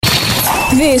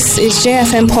This is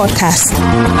JFM Podcast.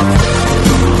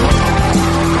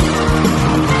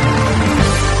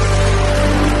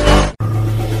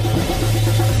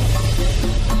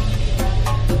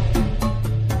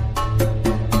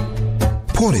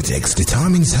 Politics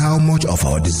determines how much of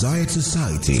our desired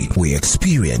society we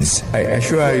experience. I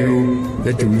assure you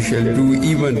that we shall do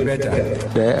even better.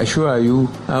 I assure you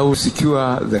I will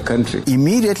secure the country.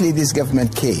 Immediately this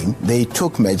government came, they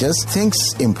took measures,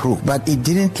 things improved, but it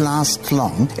didn't last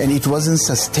long and it wasn't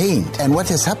sustained. And what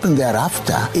has happened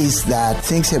thereafter is that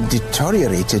things have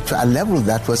deteriorated to a level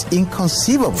that was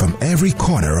inconceivable. From every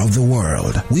corner of the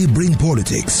world, we bring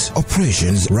politics,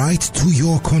 operations right to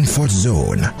your comfort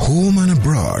zone, home and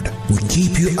abroad. We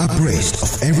keep you abreast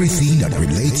of everything that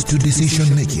relates to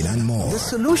decision making and more. The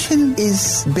solution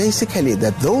is basically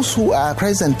that those who are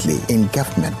presently in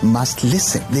government must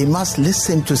listen. They must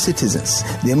listen to citizens.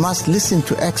 They must listen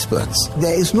to experts.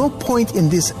 There is no point in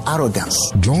this arrogance.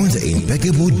 Join the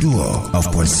impeccable duo of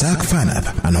Ponsak Fanap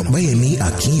and Obayemi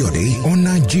Akinyode on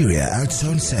Nigeria at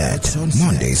Sunset,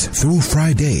 Mondays through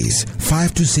Fridays,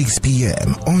 5 to 6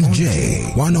 p.m. on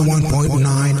J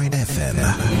 101.9 FM.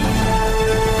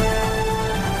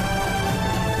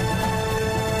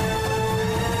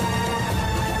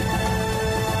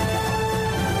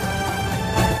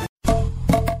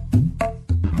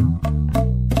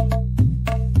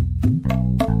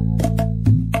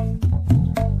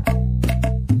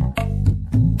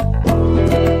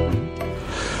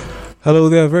 Hello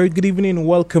there, very good evening.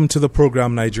 Welcome to the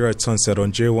program Nigeria at Sunset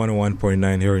on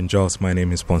J101.9 here in Jos. My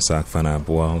name is Ponsak Fanab.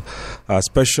 Well, a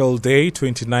special day,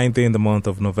 29th day in the month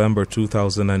of November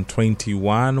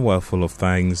 2021. We're full of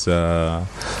thanks.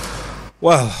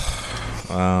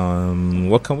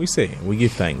 What can we say? We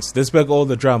give thanks. Despite all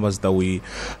the dramas that we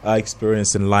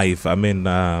experience in life, I mean,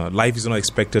 life is not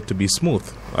expected to be smooth.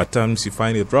 At times you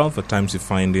find it rough, at times you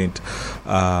find it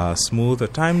smooth,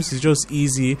 at times it's just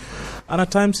easy, and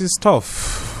at times it's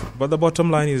tough. But the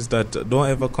bottom line is that don't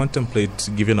ever contemplate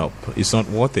giving up. It's not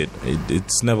worth it.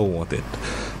 It's never worth it.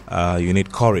 You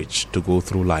need courage to go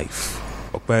through life.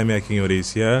 Okpayemi Akinyode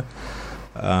is here.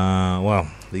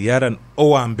 They had an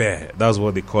Owambe. That's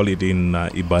what they call it in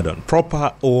Ibadan.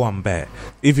 Proper Owambe,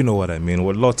 if you know what I mean,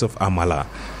 with lots of amala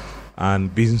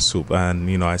and bean soup. And,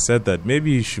 you know, I said that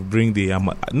maybe you should bring the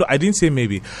amala. No, I didn't say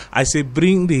maybe. I said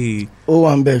bring the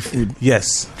Owambe food.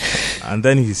 Yes. And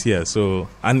then he's here. So,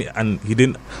 and he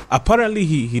didn't, apparently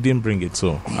he didn't bring it.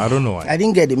 So, I don't know why. I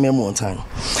didn't get the memo on time.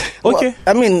 Okay.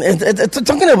 Well, I mean,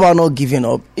 talking about not giving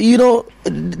up, you know,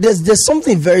 there's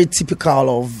something very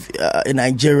typical of a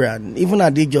Nigerian. Even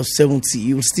at the age of 70,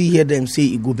 you'll still hear them say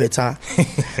it go better.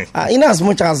 In as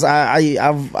much as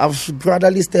I've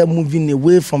gradually started moving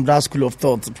away from that school of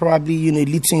thought, probably, you know, a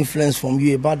little influence from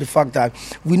you about the fact that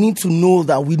we need to know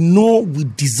that we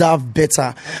deserve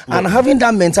better. Yeah. And having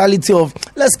that mentality of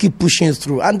let's keep pushing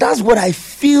through. And that's what I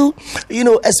feel, you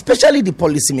know, especially the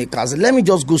policymakers. Let me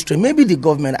just go straight. Maybe the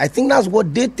government, I think that's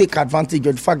what they take advantage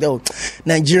of, the fact that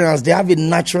Nigerians, they have a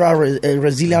natural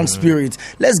resilient spirit.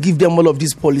 Let's give them all of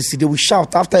this policy. They will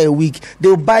shout after a week. They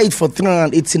will buy it for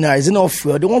 380 naira. It's not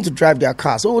fuel. They want to drive their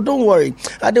cars. Oh, don't worry.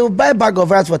 They will buy a bag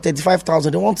of rice for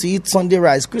 35,000. They want to eat Sunday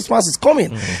rice. Christmas is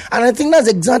coming. And I think that's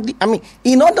exactly, I mean,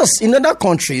 in other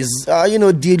countries, you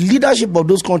know, the leadership of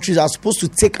those countries are supposed to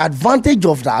take advantage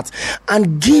of that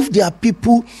and give their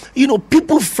people, you know,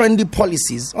 people-friendly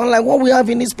policies, unlike what we have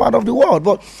in this part of the world.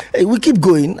 But hey, we keep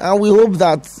going, and we hope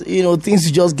that, you know,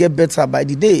 things just get better by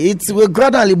the day. We're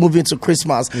gradually moving to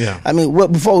Christmas. Yeah. I mean,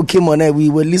 before we came on air, we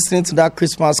were listening to that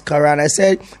Christmas carol, and I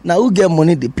said, now who get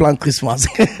money, they plan Christmas.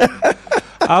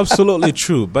 Absolutely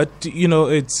true. But, you know,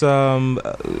 it's, you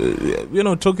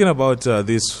know, talking about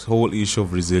this whole issue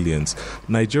of resilience,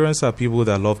 Nigerians are people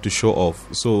that love to show off.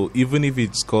 So even if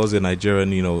it's caused a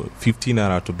Nigerian, you know, 15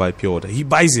 naira to buy pure water, he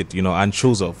buys it, you know, and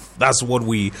shows off. That's what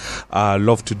we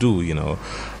love to do, you know.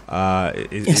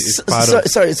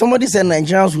 Sorry, somebody said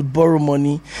Nigerians would borrow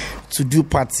money to do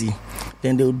party.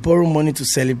 Then they would borrow money to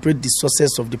celebrate the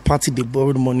success of the party they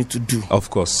borrowed money to do. Of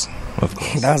course.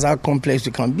 That's how complex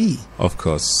it can be. Of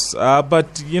course.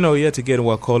 But, you know, yet again,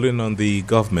 we're calling on the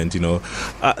government, you know.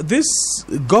 This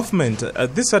government,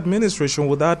 this administration,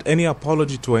 without any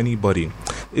apology to anybody,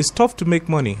 it's tough to make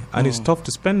money and it's tough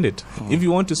to spend it. If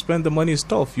you want to spend the money, it's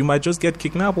tough. You might just get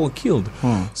kidnapped or killed.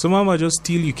 Someone might just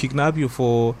steal you, kidnap you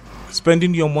for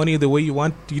spending your money the way you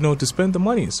want, you know, to spend the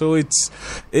money. So it's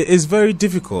very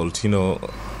difficult, you know.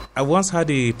 I once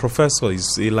had a professor,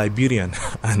 he's a Liberian,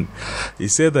 and he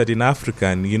said that in Africa,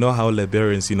 and you know how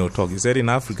Liberians, you know, talk. He said in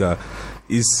Africa,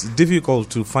 it's difficult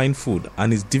to find food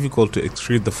and it's difficult to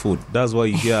excrete the food. That's why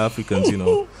you hear Africans, you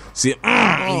know, See,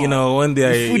 when they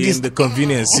are in the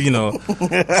convenience,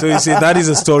 So you see, that is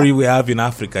a story we have in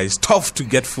Africa. It's tough to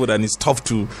get food and it's tough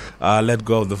to let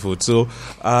go of the food. So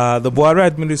the Buhari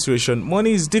administration,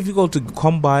 money is difficult to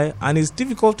come by and it's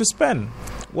difficult to spend.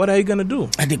 What are you going to do?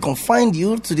 And they confined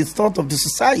you to the thought of the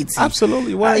society.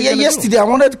 Absolutely. What are you yesterday, I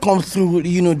wanted to come through, the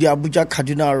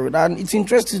Abuja-Kaduna road. And it's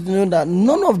interesting to know that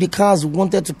none of the cars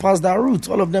wanted to pass that route.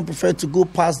 All of them preferred to go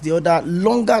past the other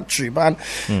longer trip. And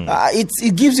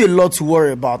it gives you a lot to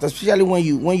worry about, especially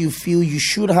when you feel you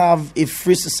should have a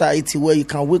free society where you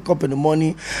can wake up in the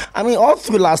morning. I mean, all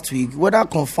through last week, whether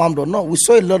confirmed or not, we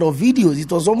saw a lot of videos.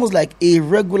 It was almost like a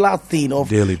regular thing of,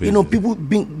 daily basis. People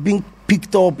being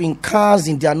picked up in cars,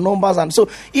 in their numbers. And so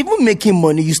even making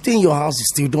money, you stay in your house, you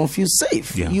still don't feel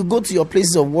safe. Yeah. You go to your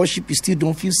places of worship, you still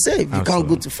don't feel safe. You can't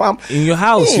go to farm. In your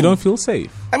house, you don't feel safe.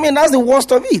 I mean, that's the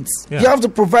worst of it. Yeah. You have to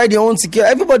provide your own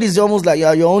security. Everybody's almost like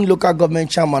you're your own local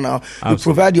government chairman now. You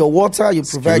provide your water, you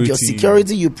provide your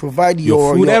security, you provide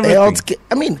your food, your health care.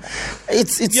 I mean,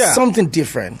 it's something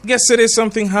different. Yesterday,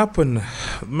 something happened.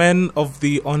 Men of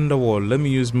the underworld, let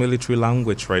me use military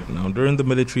language right now. During the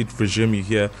military regime, you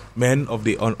hear men of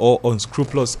the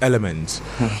unscrupulous elements.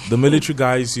 The military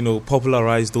guys,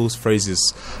 popularize those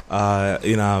phrases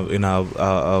in our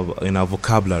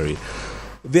vocabulary.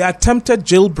 The attempted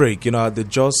jailbreak, at the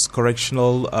Jos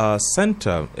Correctional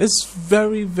Center is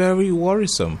very, very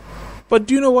worrisome. But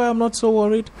do you know why I'm not so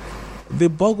worried? They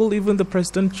boggled even the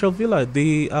presidential villa,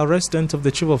 the resident of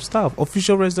the chief of staff,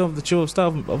 official resident of the chief of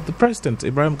staff of the president,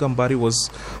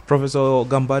 Professor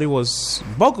Gambari was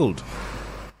boggled.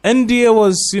 NDA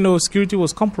was, security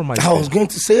was compromised. I was going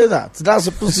to say that. That's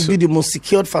supposed to be the most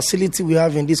secured facility we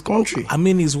have in this country. I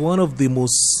mean, it's one of the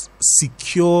most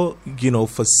secure,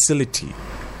 facility.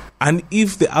 And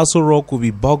if the Aso Rock will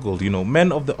be boggled,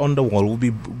 men of the underworld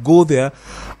will go there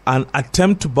and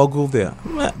attempt to boggle there,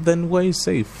 then where is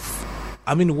safe?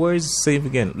 I mean, where is safe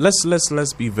again?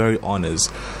 Let's be very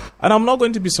honest. And I'm not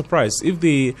going to be surprised if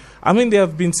there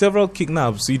have been several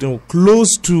kidnaps,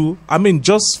 close to,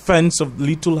 just fence of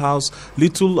Little House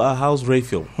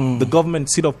Rayfield, the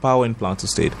government seat of power in Plateau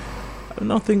State.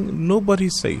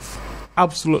 Nobody's safe.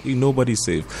 Absolutely nobody's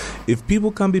safe. If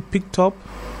people can be picked up,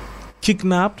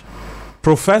 kidnapped,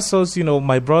 professors,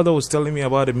 my brother was telling me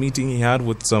about a meeting he had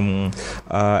with some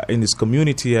in his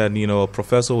community, and a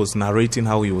professor was narrating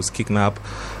how he was kidnapped.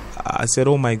 I said,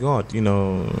 oh my God,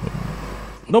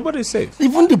 nobody's safe.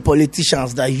 Even the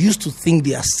politicians that used to think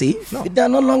they are safe, they are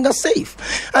no longer safe.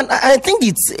 And I think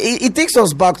it takes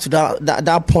us back to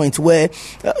that point where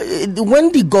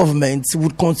when the government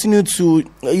would continue to,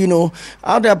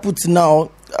 how do I put it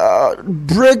now,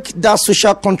 break that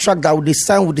social contract that they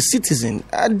sign with the citizen.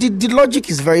 The logic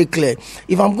is very clear.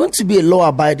 If I'm going to be a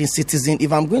law-abiding citizen,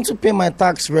 if I'm going to pay my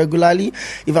tax regularly,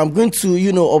 if I'm going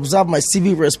to, observe my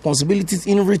civic responsibilities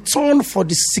in return for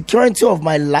the security of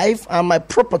my life and my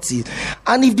property,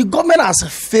 and if the government has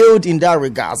failed in that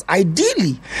regard,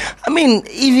 ideally,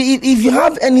 if you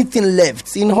have anything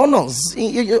left in honors,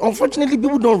 unfortunately,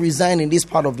 people don't resign in this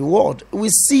part of the world. We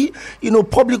see,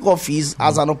 public office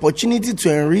as an opportunity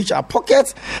to enrich our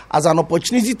pockets, as an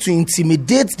opportunity to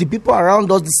intimidate the people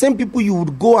around us, the same people you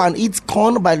would go and eat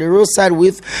corn by the roadside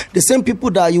with, the same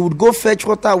people that you would go fetch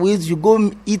water with, you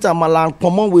go eat amala and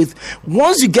common with.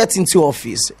 Once you get into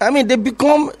office, they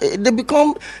become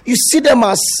you see them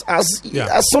as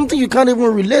something you can't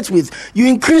even relate with. You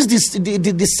increase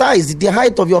the size, the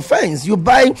height of your fence, you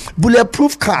buy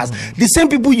bulletproof cars. The same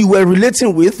people you were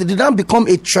relating with, they don't become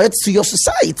a threat to your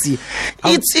society.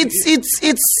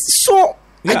 It's so.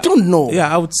 I don't know.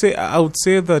 Yeah, I would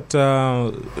say that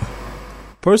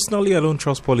personally, I don't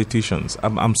trust politicians.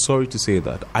 I'm sorry to say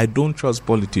that. I don't trust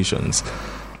politicians.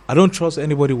 I don't trust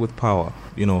anybody with power.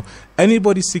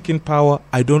 Anybody seeking power,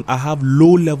 I have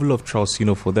low level of trust,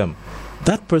 for them.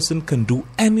 That person can do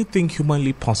anything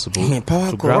humanly possible.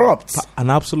 Power corrupts. An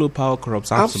absolute power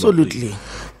corrupts. Absolutely.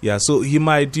 Yeah, so he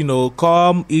might,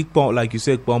 come, like you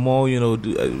said, more, we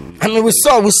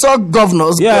saw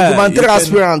governors, gubernatorial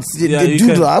aspirants, they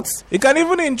do that. You can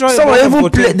even enjoy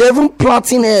they're even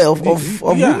plotting hair of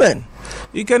women.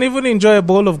 You can even enjoy a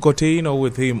bowl of gote,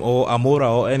 with him, or amora,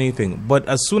 or anything. But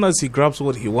as soon as he grabs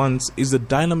what he wants, is the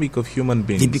dynamic of human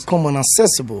beings. They become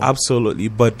inaccessible. Absolutely,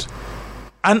 but...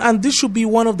 And this should be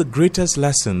one of the greatest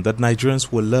lessons that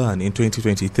Nigerians will learn in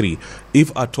 2023,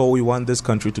 if at all we want this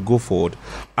country to go forward.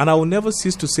 And I will never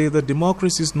cease to say that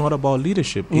democracy is not about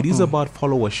leadership. It is about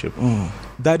followership.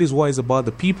 That is why it's about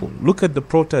the people. Look at the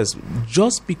protests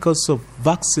just because of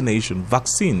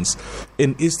vaccines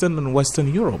in Eastern and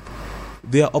Western Europe.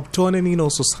 they are upturning,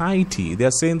 society. They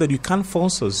are saying that you can't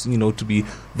force us, to be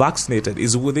vaccinated.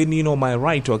 It's within, my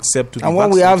right to accept to be vaccinated. And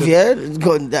what we have here,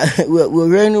 we're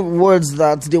hearing words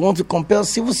that they want to compel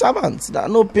civil servants. There are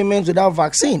no payments without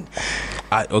vaccine.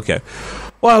 Okay.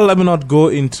 Well, let me not go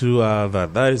into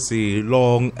that. That is a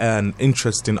long and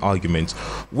interesting argument.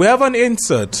 We have an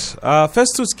insert.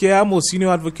 Festus Keyamo, Senior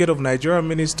Advocate of Nigeria,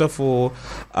 Minister for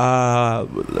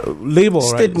Labour,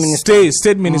 State Minister.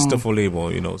 State Minister for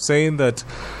Labour, saying that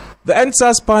the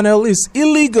NSAS panel is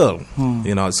illegal.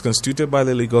 It's constituted by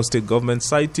the Lagos State government,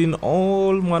 citing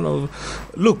all manner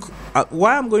of... Look,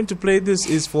 why I'm going to play this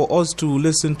is for us to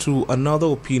listen to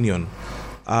another opinion.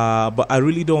 But I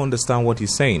really don't understand what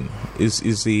he's saying.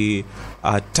 Is the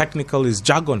technical is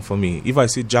jargon for me. If I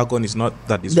say jargon, it's not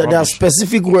that it's there are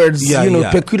specific words,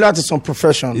 peculiar to some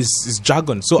professions. It's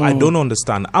jargon, so I don't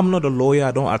understand. I'm not a lawyer.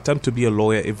 I don't attempt to be a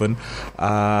lawyer even.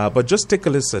 But just take a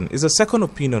listen. It's a second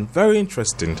opinion. Very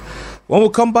interesting. When we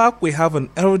come back, we have an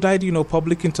erudite,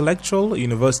 public intellectual,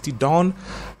 university don,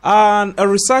 and a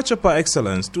researcher par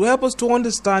excellence to help us to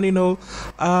understand,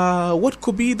 what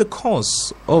could be the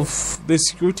cause of the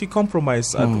security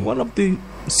compromise at one of the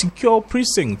secure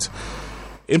precincts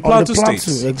in Plateau State.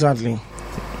 Exactly.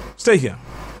 Stay here.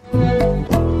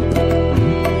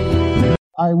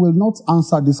 I will not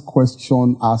answer this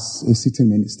question as a sitting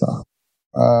minister.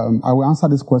 I will answer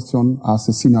this question as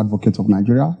a senior advocate of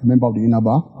Nigeria, a member of the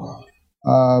INABA.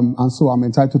 And so I'm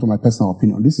entitled to my personal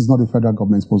opinion. This is not the federal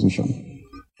government's position.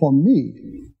 For me,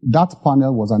 that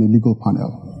panel was an illegal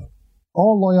panel.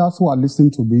 All lawyers who are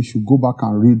listening to me should go back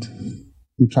and read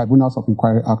the Tribunals of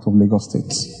Inquiry Act of Lagos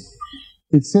State.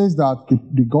 It says that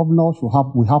the governor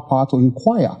will have power to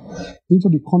inquire into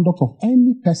the conduct of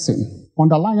any person,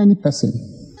 underline any person,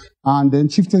 and then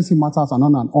chieftaincy matters and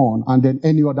on, and then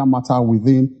any other matter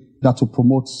within that to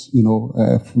promote,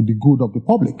 the good of the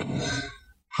public.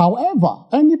 However,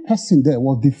 any person there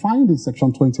was defined in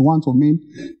Section 21 to mean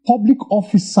public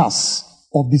officers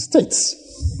of the states.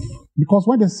 Because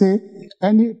when they say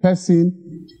any person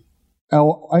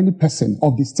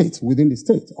of the state, within the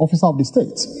state, officer of the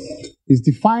state, is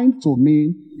defined to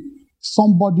mean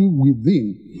somebody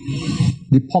within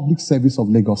the public service of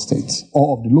Lagos State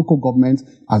or of the local government,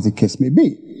 as the case may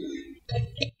be.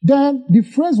 Then the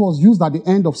phrase was used at the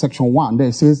end of Section 1. There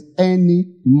it says any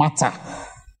matter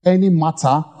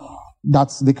that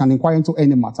they can inquire into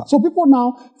any matter. So people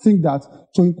now think that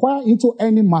to inquire into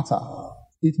any matter,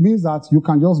 it means that you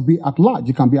can just be at large.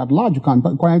 You can be at large. You can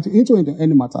inquire into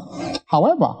any matter.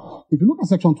 However, if you look at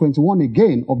Section 21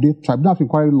 again of the Tribunal of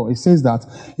Inquiry Law, it says that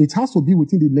it has to be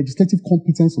within the legislative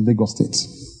competence of Lagos State.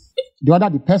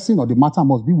 The person or the matter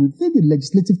must be within the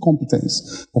legislative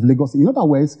competence of Lagos State. In other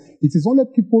words, it is only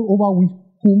people over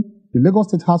whom the Lagos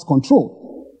State has control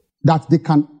that they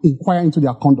can inquire into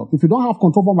their conduct. If you don't have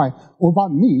control over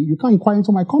me, you can't inquire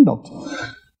into my conduct.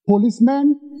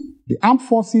 Policemen, the armed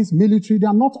forces, military, they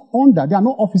are not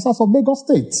officers of Lagos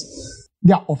State.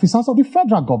 They are officers of the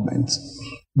federal government.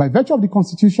 By virtue of the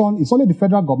Constitution, it's only the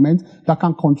federal government that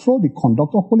can control the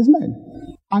conduct of policemen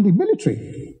and the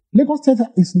military. Lagos State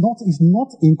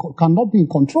cannot be in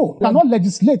control. Cannot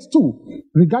legislate too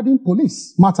regarding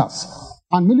police matters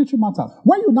and military matters.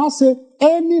 When you now say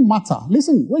any matter,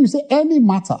 listen, when you say any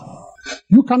matter,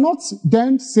 you cannot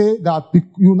then say that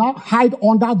you now hide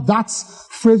under that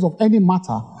phrase of any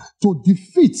matter to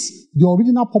defeat the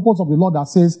original purpose of the law that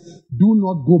says, do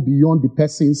not go beyond the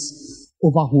persons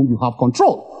over whom you have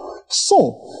control.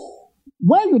 So,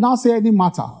 when you now say any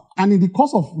matter, and in the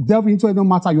course of delving into any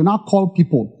matter, you now call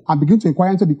people and begin to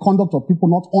inquire into the conduct of people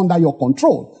not under your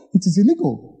control, it is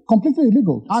illegal, completely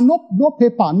illegal. And no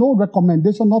paper, no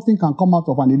recommendation, nothing can come out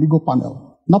of an illegal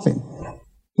panel. Nothing.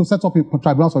 To set up a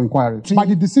tribunals of inquiry. By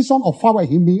the decision of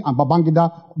Fawahimi and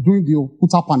Babangida during the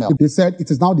Okuta panel, they said it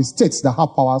is now the states that have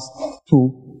powers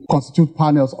to constitute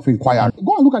panels of inquiry.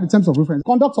 Go and look at the terms of reference.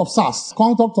 Conduct of SARS,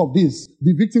 conduct of this,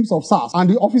 the victims of SARS, and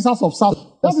the officers of SARS.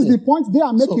 That is the point they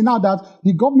are making now, that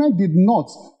the government the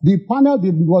panel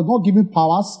was not given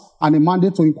powers and a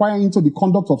mandate to inquire into the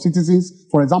conduct of citizens,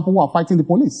 for example, who are fighting the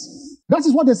police. That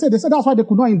is what they said. They said that's why they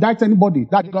could not indict anybody.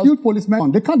 That killed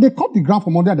policemen. They cut the ground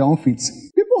from under their own feet.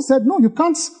 People said, no, you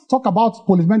can't talk about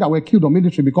policemen that were killed or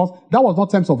military because that was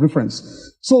not terms of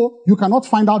reference. So you cannot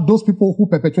find out those people who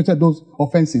perpetrated those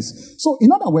offenses. So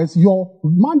in other words, your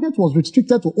mandate was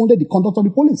restricted to only the conduct of the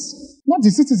police, not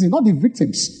the citizens, not the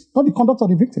victims, not the conduct of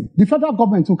the victim. The federal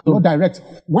government cannot direct.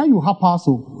 When you have powers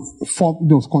to form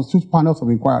those constitute panels of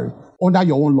inquiry under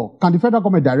your own law, can the federal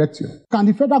government direct you? Can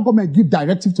the federal government give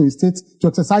directive to a state to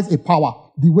exercise a power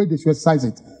the way they should exercise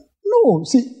it? No.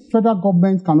 See, federal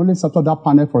government can only set up that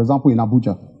panel, for example, in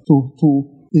Abuja,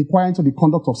 to inquire into the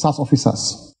conduct of SAS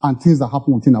officers and things that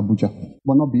happen within Abuja,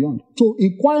 but not beyond. So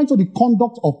inquire into the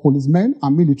conduct of policemen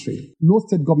and military. No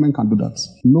state government can do that.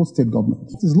 No state government.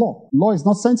 It is law. Law is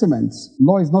not sentiment.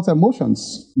 Law is not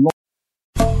emotions. Law.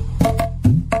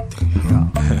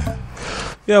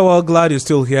 Yeah, well, glad you're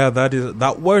still here.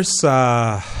 That was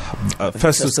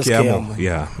Festus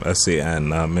Keyamo, I say, and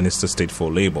Minister State for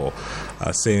Labour,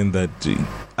 saying that,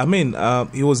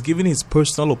 he was giving his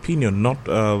personal opinion, not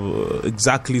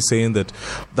exactly saying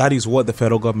that is what the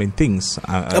federal government thinks.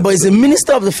 But he's a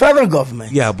minister of the federal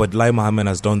government. Yeah, but Lai Mohammed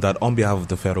has done that on behalf of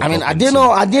the federal government.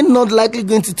 Are they not likely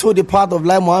going to toe the path of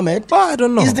Lai Mohammed? I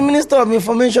don't know. He's the Minister of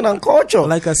Information and Culture.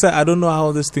 Like I said, I don't know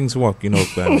how these things work, I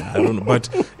don't know. But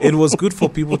it was good for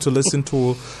people to listen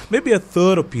to maybe a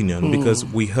third opinion, because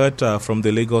we heard from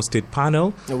the Lagos State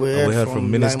panel, we heard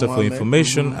from Minister for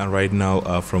Information, and right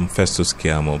now from Festus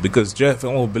Keyamo. Because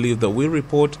JFM will believe that we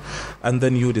report and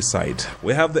then you decide.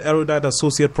 We have the erudite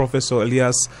Associate Professor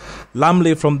Elias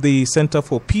Lamle from the Center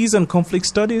for Peace and Conflict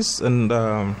Studies, and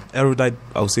erudite,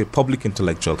 I would say, public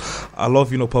intellectual. I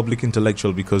love, public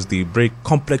intellectual because they break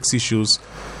complex issues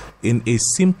in a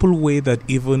simple way that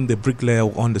even the bricklayer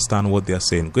will understand what they are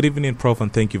saying. Good evening, Prof,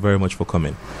 and thank you very much for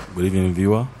coming. Good evening,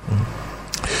 viewer.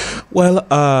 Well,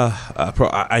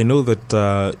 I know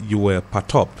that you were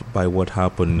perturbed by what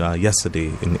happened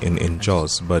yesterday in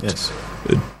Jos, but yes.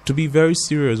 To be very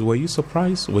serious, were you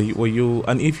surprised? Were you?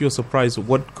 And if you're surprised,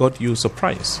 what got you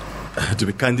surprised? To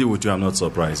be candid with you, I'm not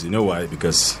surprised. You know why?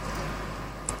 Because,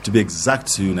 to be exact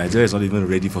to you, Nigeria is not even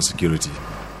ready for security.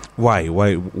 Why?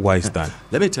 Why is that?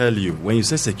 Let me tell you, when you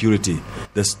say security,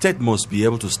 the state must be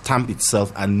able to stamp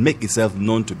itself and make itself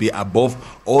known to be above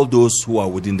all those who are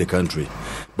within the country.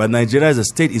 But Nigeria as a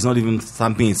state is not even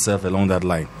stamping itself along that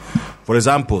line. For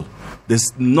example, the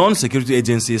non-security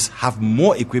agencies have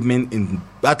more equipment in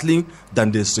battling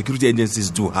than the security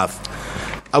agencies do have.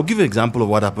 I'll give you an example of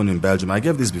what happened in Belgium. I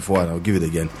gave this before and I'll give it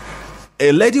again.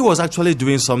 A lady was actually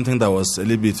doing something that was a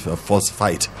little bit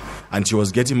falsified, and she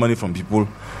was getting money from people.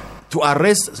 To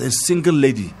arrest a single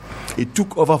lady, it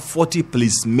took over 40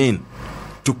 policemen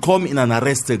to come in and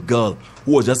arrest a girl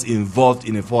who was just involved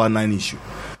in a 419 issue.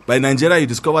 But in Nigeria, you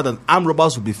discover that armed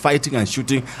robbers will be fighting and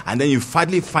shooting, and then you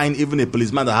finally find even a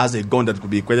policeman that has a gun that could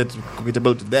be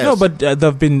equitable to theirs. No, but there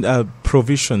have been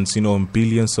provisions, in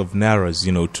billions of nairas,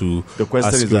 to the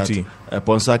question security. Is that,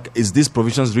 Ponsak, is these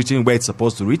provisions reaching where it's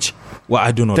supposed to reach? Well,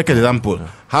 I do not. Take an example. Yeah.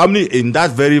 How many, in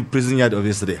that very prison yard of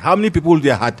yesterday, how many people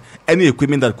there had any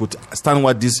equipment that could stand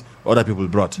what these other people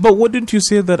brought? But wouldn't you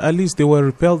say that at least they were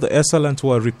repelled, the SLNs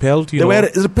were repelled? They were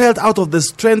repelled out of the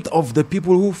strength of the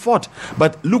people who fought.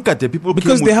 But look at the people.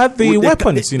 Because they had the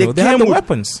weapons, they had the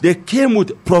weapons. They came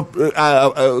with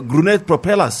grenade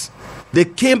propellers. They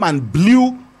came and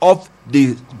blew off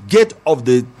the gate of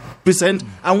the prison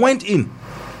and went in.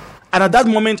 And at that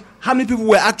moment, how many people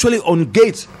were actually on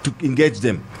gate to engage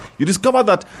them? You discover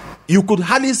that you could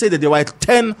hardly say that there were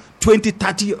 10, 20,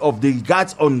 30 of the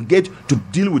guards on gate to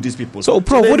deal with these people. So,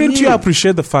 Prof, wouldn't you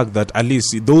appreciate the fact that at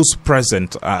least those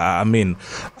present,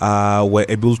 were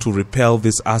able to repel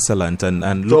this assailant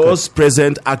and look those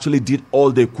present actually did all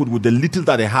they could with the little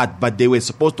that they had, but they were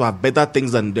supposed to have better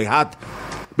things than they had.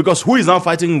 Because who is now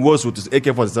fighting wars with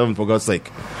AK-47 for God's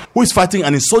sake? Who is fighting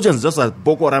an insurgent just like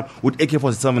Boko Haram with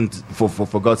AK-47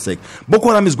 for God's sake? Boko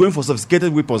Haram is going for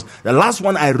sophisticated weapons. The last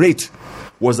one I read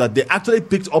was that they actually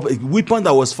picked up a weapon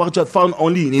that was found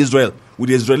only in Israel with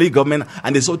the Israeli government,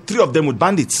 and they saw 3 of them with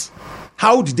bandits.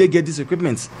 How did they get these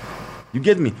equipments? You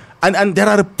get me? And there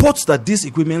are reports that these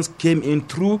equipments came in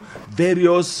through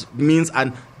various means,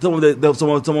 and some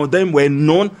of them were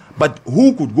known, but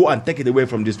who could go and take it away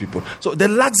from these people? So the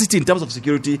laxity in terms of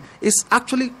security is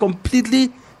actually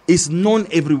completely known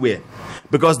everywhere,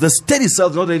 because the state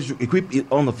itself is not ready to equip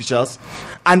its own officials,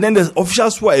 and then the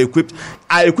officials who are equipped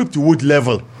to what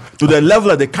level? To the level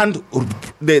that they can't,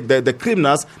 the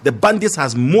criminals, the bandits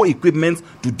has more equipment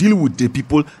to deal with the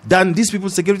people than these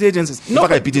people's security agencies. In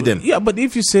fact, I pity them. Yeah, but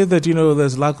if you say that,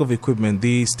 there's lack of equipment,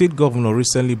 the state governor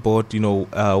recently bought,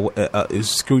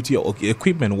 security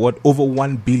equipment worth over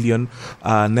 1 billion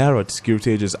naira to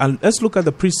security agents. And let's look at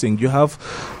the precinct. You have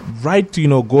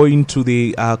going to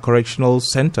the correctional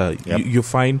center, yep. you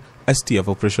find STF,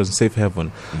 Operation Safe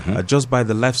Haven, just by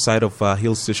the left side of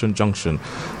Hill Station Junction.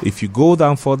 If you go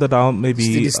down further down,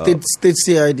 maybe state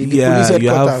CID, the police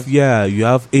headquarters. You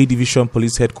have A Division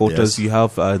Police Headquarters. Yes. You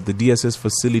have the DSS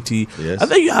facility, yes.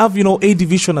 And then you have A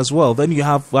Division as well. Then you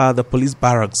have the police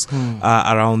barracks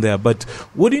around there. But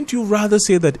wouldn't you rather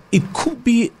say that it could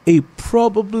be a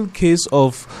probable case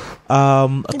of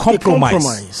a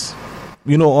compromise?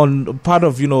 on part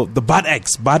of, the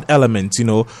bad elements,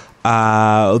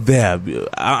 there.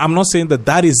 I'm not saying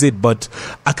that is it, but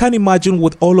I can't imagine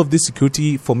with all of this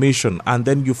security formation, and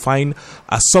then you find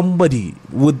somebody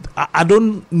with, I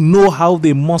don't know how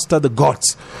they muster the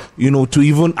guts, to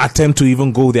even attempt to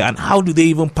even go there, and how do they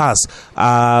even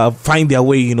find their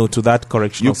way, to that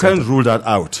correctional You can't center? rule that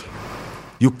out.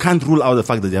 You can't rule out the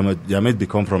fact that there may be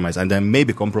compromise, and there may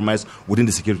be compromise within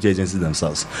the security agencies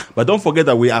themselves. But don't forget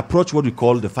that we approach what we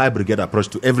call the fire brigade approach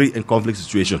to every conflict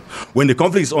situation. When the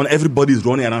conflict is on, everybody is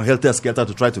running around helter-skelter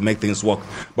to try to make things work.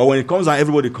 But when it comes down,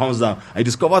 everybody comes down. I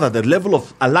discover that the level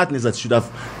of alertness that should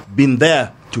have been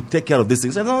there to take care of these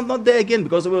things, and not there again,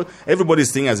 because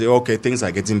everybody's thinking as, okay, things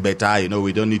are getting better,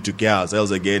 we don't need to care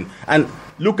ourselves again. And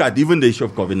look at even the issue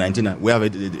of COVID-19. We have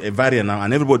a variant now,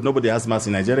 and nobody has masks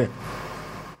in Nigeria.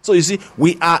 So you see,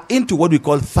 we are into what we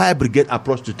call fire brigade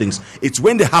approach to things. It's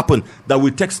when they happen that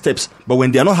we take steps, but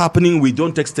when they are not happening, we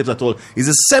don't take steps at all. It's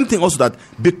the same thing also that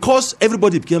because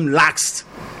everybody became laxed,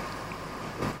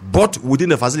 but within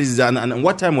the facilities, and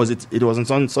what time was it? It was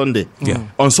on Sunday. Yeah.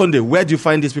 On Sunday, where do you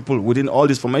find these people within all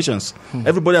these formations?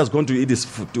 Everybody has gone to eat this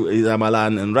food, to eat amala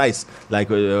and rice. Like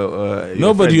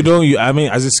No, but you don't.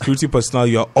 As a security personnel,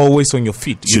 you're always on your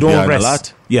feet. You Should don't be on rest.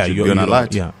 alert. Yeah, Should you're be on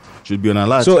alert. Yeah. Should be on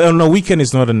alert. So on a weekend,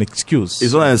 it's not an excuse.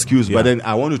 It's not an excuse, Yeah. but then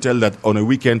I want to tell that on a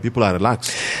weekend, people are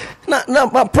relaxed. Now,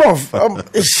 but Prof,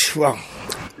 well,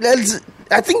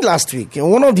 I think last week,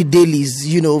 one of the dailies,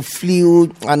 flew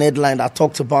an headline that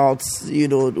talked about,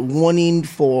 warning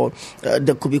for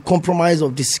there could be compromise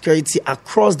of the security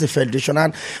across the federation.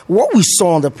 And what we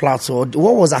saw on the plateau,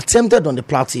 what was attempted on the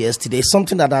plateau yesterday, is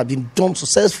something that had been done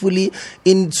successfully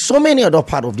in so many other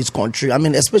parts of this country.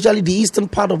 Especially the eastern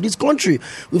part of this country.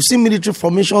 We've seen military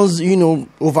formations,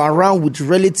 overrun with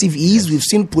relative ease. We've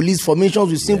seen police formations.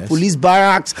 We've seen police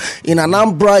barracks in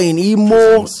Anambra, in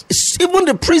Imo, even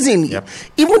the prison. Yep.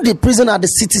 Even the prison at the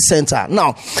city center.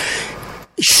 Now,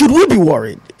 should we be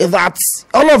worried that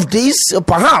all of this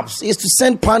perhaps is to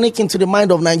send panic into the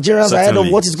mind of Nigerians ahead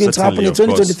of what is going to happen in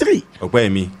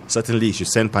 2023? Certainly it should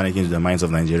send panic into the minds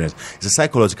of Nigerians. It's a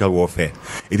psychological warfare.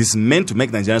 It is meant to make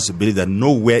Nigerians to believe that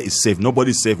nowhere is safe, nobody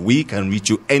is safe. We can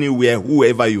reach you anywhere,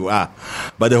 whoever you are.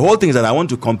 But the whole thing is that I want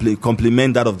to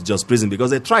compliment that of the Just Prison, because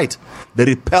they tried. They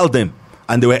repelled them,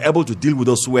 and they were able to deal with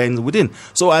those who were within.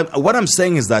 So what I'm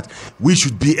saying is that we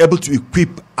should be able to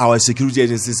equip our security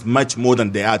agencies much more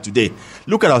than they are today.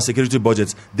 Look at our security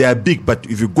budgets. They are big, but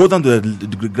if you go down to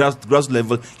the grass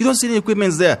level, you don't see any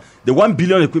equipments there. The 1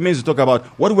 billion equipments you talk about,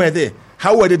 what were they?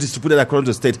 How were they distributed across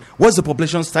the state? What's the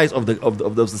population size of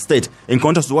the state in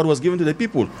contrast to what was given to the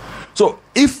people? So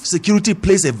if security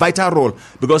plays a vital role,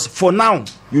 because for now,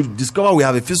 you discover we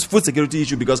have a food security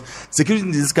issue because security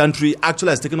in this country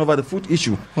actually has taken over the food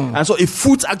issue. And so if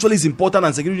food actually is important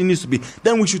and security needs to be,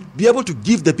 then we should be able to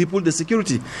give the people the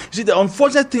security. You see, the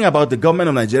unfortunate thing about the government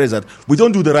of Nigeria is that we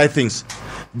don't do the right things.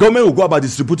 Government will go about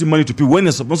distributing money to people when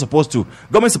it's not supposed to.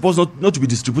 Government is supposed not to be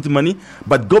distributing money,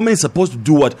 but government is supposed to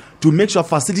do what? To make sure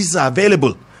facilities are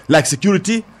available, like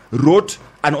security, road,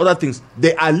 and other things.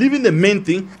 They are leaving the main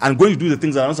thing and going to do the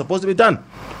things that are not supposed to be done.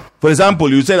 For example,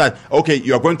 you say that, okay,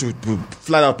 you are going to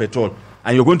flat out petrol,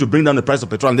 and you're going to bring down the price of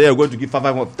petrol, and then you're going to give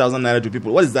 5,000 naira to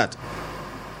people. What is that?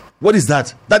 What is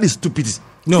that? That is stupidity.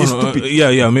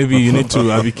 Maybe you need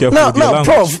to be careful with your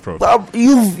language, Prof.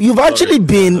 You've actually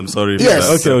been. I'm sorry.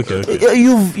 Yes. Okay.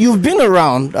 You've been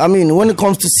around. When it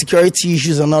comes to security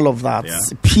issues and all of that,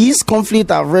 peace,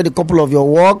 conflict. I've read a couple of your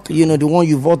work. The one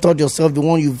you've authored yourself, the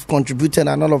one you've contributed,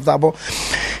 and all of that. But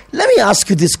let me ask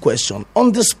you this question: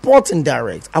 on the spot and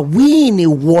direct, are we in a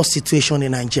war situation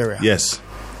in Nigeria? Yes.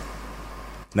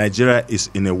 Nigeria is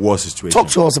in a war situation. Talk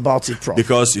to us about it, Prof.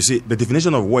 Because, you see, the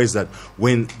definition of war is that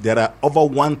when there are over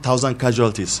 1,000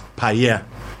 casualties per year,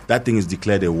 that thing is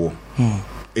declared a war.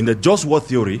 In the just war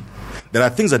theory, there are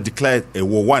things that declare a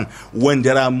war. One, when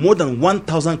there are more than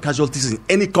 1,000 casualties in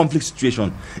any conflict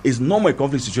situation, it's not a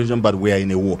conflict situation, but we are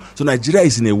in a war. So Nigeria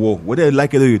is in a war. Whether you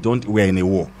like it or you don't, we are in a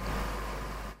war.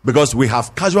 Because we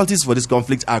have casualties for this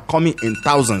conflict are coming in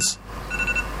thousands.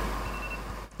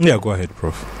 Yeah, go ahead,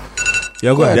 Prof.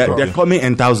 Yeah, go ahead. They're coming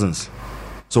in thousands.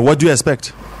 So what do you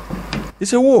expect?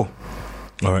 It's a war.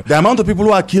 All right. The amount of people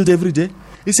who are killed every day,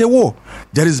 it's a war.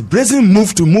 There is brazen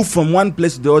move to move from one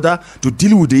place to the other to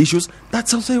deal with the issues.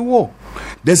 That's also a war.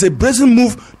 There's a brazen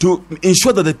move to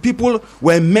ensure that the people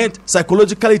were made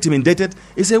psychologically intimidated.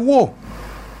 It's a war.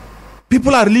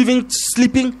 People are living,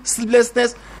 sleeping,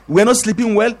 sleeplessness. We're not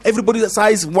sleeping well. Everybody's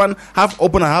eyes one half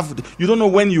open and half. You don't know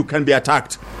when you can be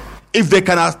attacked. If they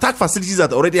can attack facilities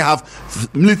that already have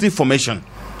military formation,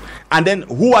 And then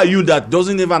who are you that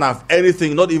doesn't even have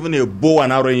anything, not even a bow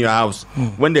and arrow in your house?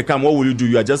 When they come, what will you do?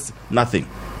 You are just nothing.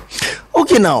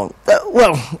 Okay, now,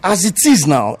 well, as it is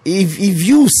now, if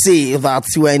you say that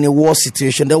you are in a war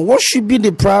situation, then what should be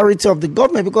the priority of the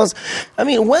government? Because, I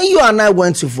mean, when you and I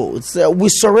went to vote, we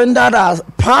surrendered as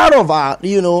part of our,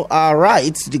 our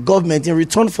rights, the government, in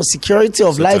return for security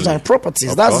of lives and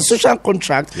properties. That's the social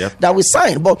contract that we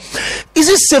signed. But is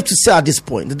it safe to say at this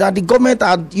point that the government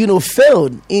had,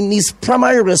 failed in its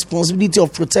primary responsibility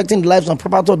of protecting the lives and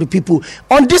property of the people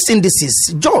on these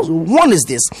indices? Just one is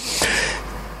this.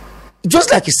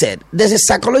 Just like you said, there's a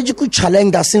psychological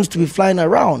challenge that seems to be flying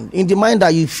around in the mind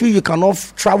that you feel you cannot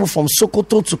travel from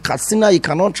Sokoto to Katsina, you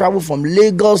cannot travel from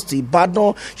Lagos to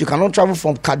Ibadan, you cannot travel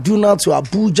from Kaduna to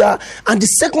Abuja. And the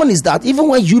second is that even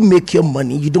when you make your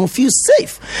money, you don't feel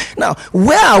safe. Now,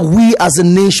 where are we as a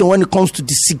nation when it comes to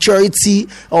the security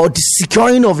or the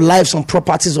securing of lives and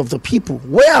properties of the people?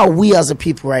 Where are we as a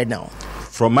people right now?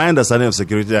 From my understanding of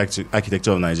security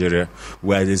architecture of Nigeria,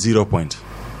 we're at a 0 point.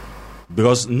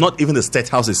 Because not even the State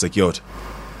House is secured.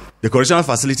 The correctional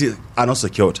facilities are not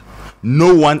secured.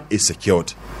 No one is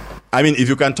secured. I mean, if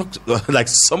you can talk to, like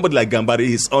somebody like Gambari,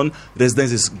 his own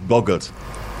residence is boggled.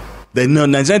 The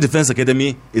Nigerian Defense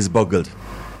Academy is boggled.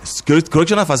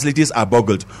 Correctional facilities are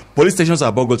boggled. Police stations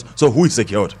are boggled. So who is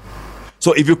secured?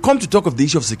 So if you come to talk of the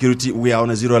issue of security, we are on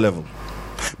a 0 level.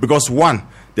 Because 1,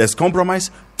 there's compromise.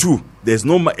 2, there's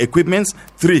no equipment.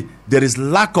 3, there is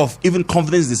lack of even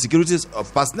confidence in the securities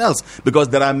of personnel, because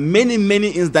there are many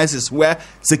instances where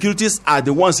securities are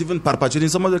the ones even perpetuating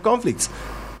some of the conflicts.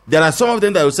 There are some of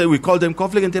them that will say we call them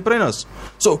conflict entrepreneurs.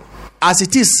 So as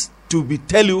it is,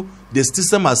 tell you the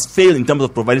system has failed in terms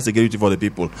of providing security for the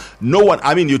people. No one,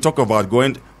 I mean, you talk about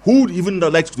going, who would even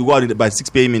like to go out by 6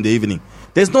 p.m. in the evening?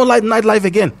 There's no nightlife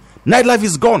again. Nightlife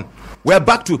is gone. We're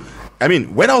back to, I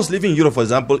mean, when I was living in Europe, for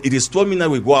example, it is told me that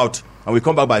we go out and we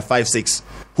come back by 5, 6.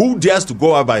 Who dares to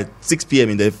go out by 6 p.m.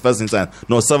 in the first instance?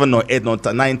 No 7, no 8, no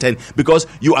 9, 10. Because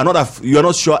you are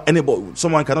not sure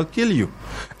someone cannot kill you.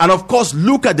 And of course,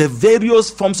 look at the various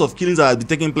forms of killings that have been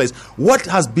taking place. What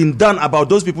has been done about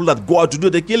those people that go out to do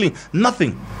the killing?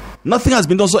 Nothing. Nothing has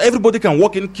been done. So everybody can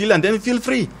walk in, kill, and then feel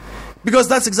free. Because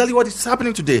that's exactly what is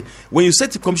happening today. When you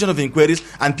set a commission of inquiries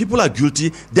and people are guilty,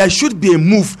 there should be a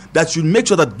move that should make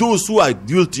sure that those who are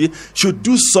guilty should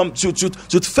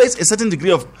should face a certain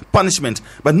degree of punishment.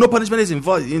 But no punishment is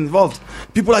involved.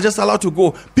 People are just allowed to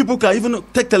go. People can even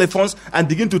take telephones and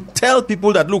begin to tell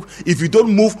people that, look, if you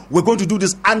don't move, we're going to do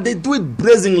this. And they do it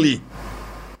brazenly.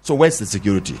 So where's the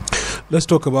security? Let's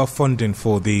talk about funding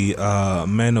for the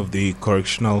men of the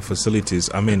correctional facilities.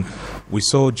 I mean, we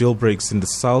saw jailbreaks in the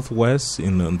southwest,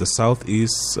 in the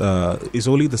southeast. It's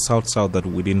only the south that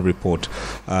we didn't report.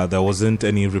 There wasn't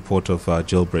any report of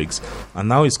jailbreaks. And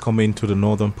now it's coming to the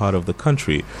northern part of the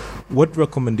country. What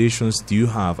recommendations do you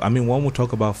have? I mean, when we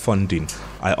talk about funding,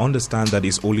 I understand that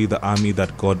it's only the army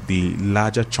that got the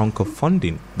larger chunk of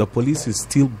funding. The police is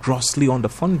still grossly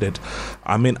underfunded.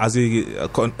 I mean, as a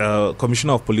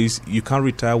commissioner of police, you can't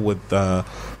retire with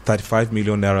 35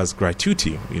 million naira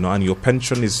gratuity, and your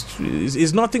pension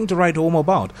is nothing to write home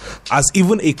about. As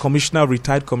even a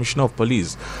retired commissioner of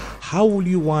police, how will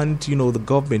you want, the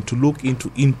government to look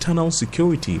into internal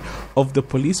security of the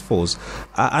police force?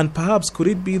 And perhaps could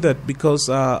it be that because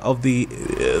of the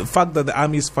fact that the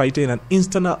army is fighting an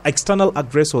external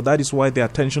aggressor, that is why the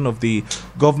attention of the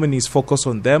government is focused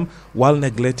on them while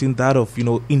neglecting that of,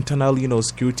 internal,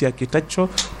 security architecture?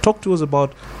 Talk to us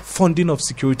about funding of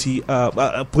security,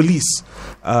 police,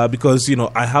 because,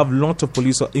 I have lots of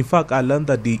police. In fact, I learned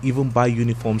that they even buy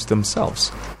uniforms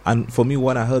themselves. And for me,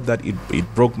 when I heard that,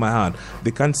 it broke my heart.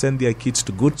 They can't send their kids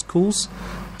to good schools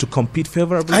to compete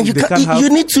favorably. And you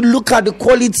need to look at the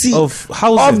quality of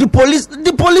housing. Of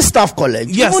the police staff college,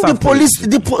 yes, even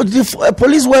the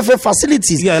police welfare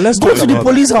facilities. Yeah, let's go to the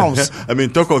police house. I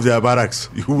mean, talk of their barracks.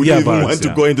 You wouldn't even want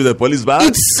to go into the police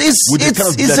barracks.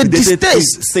 It's a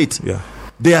distaste. State. Yeah.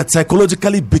 They are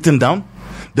psychologically beaten down.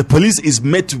 The police is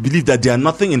made to believe that they are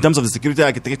nothing in terms of the security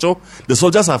architecture. The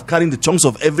soldiers have carried the chunks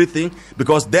of everything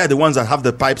because they are the ones that have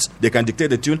the pipes. They can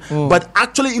dictate the tune. But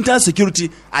actually, internal security,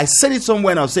 I said it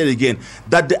somewhere and I'll say it again,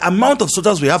 that the amount of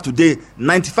soldiers we have today,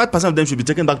 95% of them should be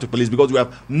taken back to police because we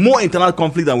have more internal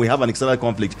conflict than we have an external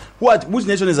conflict. Which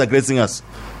nation is aggressing us?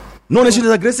 No nation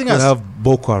is aggressing us. We have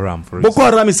Boko Haram, for example.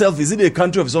 Boko Haram itself, is it a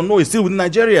country of its own? No, it's still within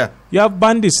Nigeria. You have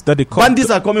bandits that they call. Bandits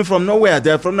are coming from nowhere.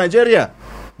 They are from Nigeria.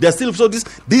 They're still, so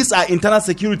these are internal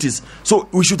securities. So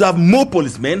we should have more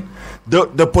policemen.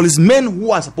 The policemen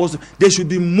who are supposed to, there should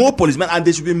be more policemen and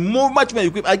they should be much more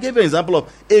equipped. I gave you an example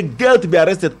of a girl to be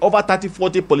arrested. Over 30,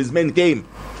 40 policemen came.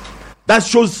 That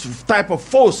shows type of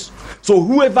force. So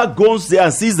whoever goes there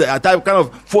and sees the type kind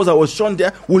of force that was shown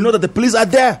there will know that the police are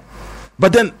there.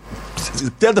 But then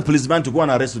tell the policeman to go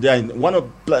and arrest today, and one of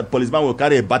the policeman will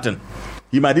carry a baton.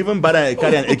 He might even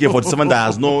carry an AK-47 that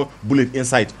has no bullet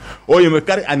inside. Or you may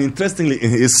carry, and interestingly,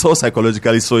 it's so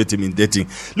psychologically so intimidating.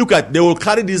 Look at, they will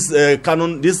carry this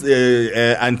cannon, this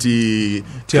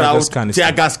anti-tear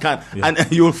gas can, yeah.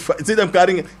 And you will see them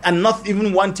carrying, and not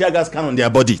even one tear gas can on their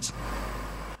body.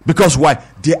 Because why?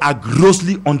 They are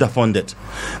grossly underfunded.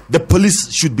 The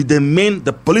police should be the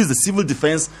civil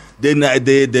defense,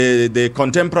 the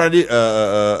contemporary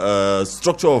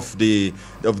structure of the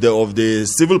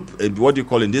civil, what do you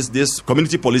call it? This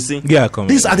community policing. Yeah,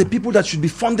 these are the people that should be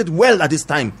funded well at this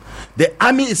time. The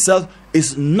army itself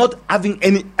is not having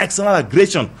any external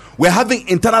aggression. We're having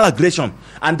internal aggression,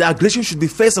 and the aggression should be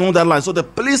faced along that line. So the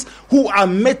police who are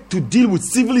made to deal with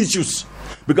civil issues,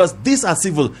 because these are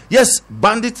civil. Yes,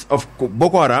 bandits of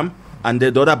Boko Haram and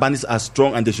the other bandits are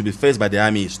strong and they should be faced by the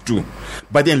army, it's true.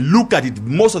 But then look at it,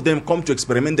 most of them come to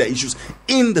experiment their issues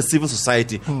in the civil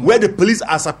society, where the police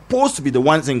are supposed to be the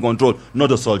ones in control, not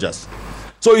the soldiers.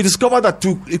 So you discover that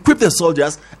to equip the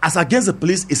soldiers as against the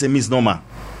police is a misnomer.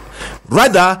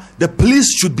 Rather, the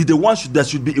police should be the ones that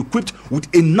should be equipped with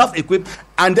enough equipment.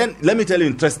 And then, let me tell you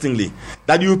interestingly,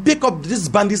 that you pick up these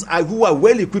bandits who are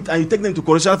well equipped and you take them to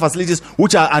correctional facilities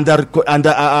which are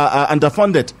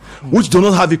underfunded, which do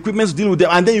not have equipment to deal with them,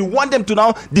 and then you want them to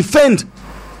now defend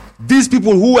these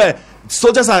people who were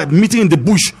soldiers are meeting in the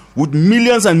bush with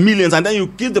millions and millions, and then you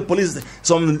give the police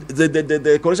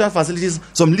the correctional facilities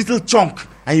some little chunk,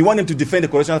 and you want them to defend the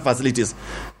correctional facilities.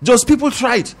 Just people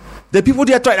tried. The people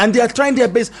there tried, and they are trying their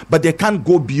best, but they can't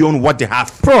go beyond what they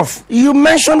have. Prof, you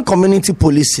mentioned community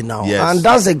policing now, yes. And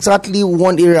that's exactly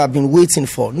one area I've been waiting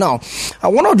for. Now,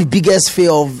 one of the biggest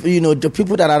fear of the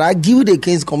people that are argued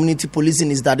against community policing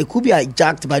is that they could be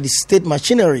hijacked by the state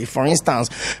machinery. For instance,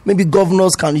 maybe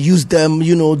governors can use them,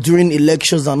 during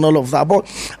elections and all of that. But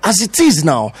as it is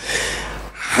now,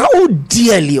 how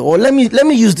dearly, or let me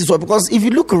use this word, because if you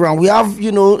look around, we have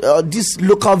these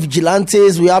local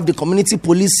vigilantes, we have the community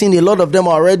policing. A lot of them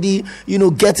are already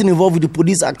getting involved with the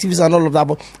police activities and all of that.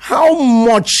 But how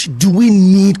much do we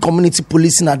need community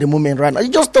policing at the moment right now? You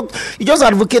just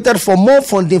advocated for more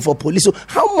funding for police. So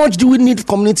how much do we need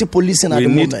community policing at the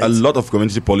moment? We need a lot of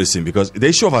community policing, because the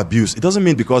issue of abuse, it doesn't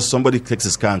mean because somebody takes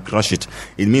his car and crush it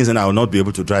means that I will not be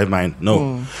able to drive mine.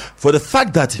 No. For the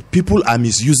fact that people are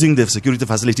misusing the security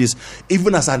facilities,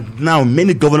 even as now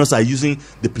many governors are using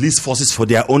the police forces for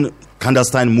their own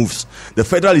clandestine moves. The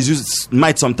federal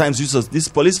might sometimes use these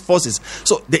police forces.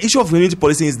 So the issue of community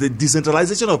policing is the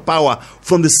decentralization of power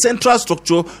from the central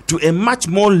structure to a much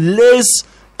more less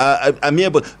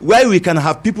amiable, where we can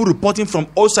have people reporting from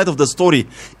all sides of the story.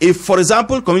 If, for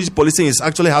example, community policing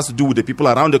actually has to do with the people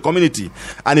around the community,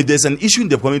 and if there's an issue in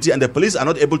the community and the police are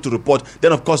not able to report,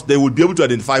 then of course they will be able to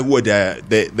identify who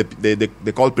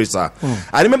the culprits are.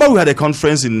 I remember we had a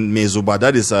conference in Mezuba,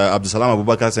 that is Abdusalam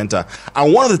Abubakar Center,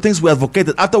 and one of the things we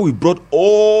advocated after we brought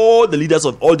all the leaders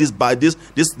of all these bandits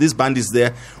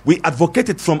there, we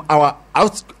advocated from our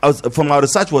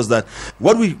research was that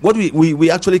what we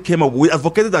actually came up, we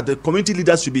advocated that the community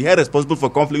leaders should be held responsible for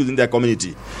conflict within their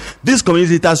community. These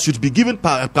community leaders should be given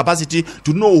capacity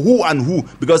to know who and who,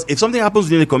 because if something happens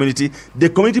within the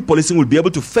community policing will be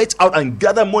able to fetch out and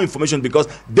gather more information, because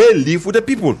they live with the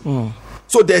people.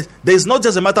 So there's not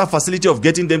just a matter of facility of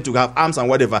getting them to have arms and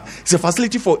whatever. It's a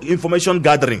facility for information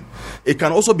gathering. It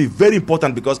can also be very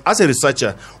important, because as a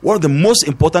researcher, one of the most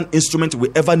important instruments we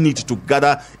ever need to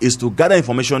gather is to gather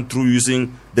information through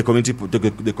using the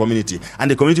community.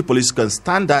 And the community police can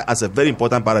stand there as a very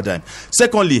important paradigm.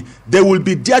 Secondly, they will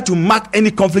be there to mark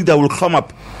any conflict that will come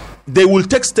up. They will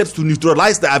take steps to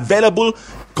neutralize the available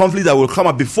conflict that will come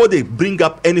up before they bring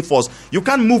up any force. You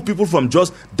can't move people from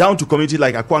just down to community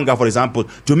like Akwanga, for example,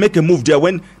 to make a move there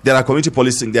when there are community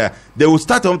policing there. They will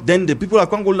start up, then the people of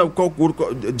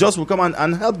Akwanga will come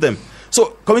and help them.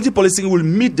 So community policing will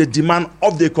meet the demand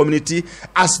of the community,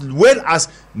 as well as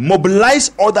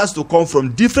mobilize others to come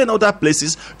from different other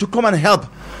places to come and help.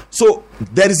 So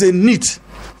there is a need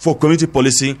for community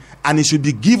policing, and it should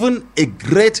be given a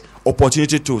great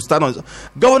opportunity to start on.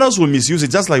 Governors will misuse it,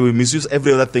 just like we misuse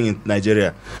every other thing in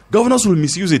Nigeria. Governors will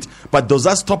misuse it, but does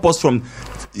that stop us from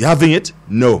having it?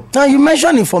 No. Now, you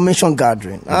mentioned information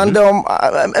gathering, and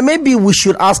maybe we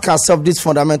should ask ourselves these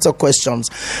fundamental questions.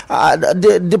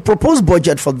 The proposed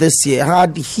budget for this year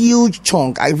had a huge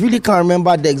chunk. I really can't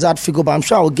remember the exact figure, but I'm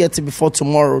sure I'll get it before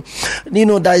tomorrow.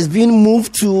 That is being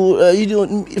moved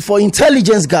to, for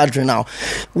intelligence gathering now.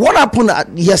 What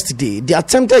happened yesterday? The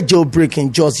attempted jailbreak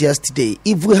in Jos yesterday.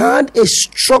 If we had a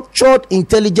structured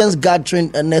intelligence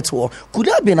gathering network, could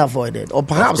that have been avoided or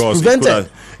perhaps prevented?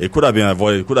 It could have been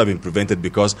avoided. It could have been prevented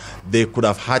because they could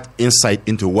have had insight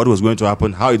into what was going to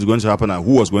happen, how it's going to happen, and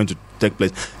who was going to take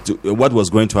place, what was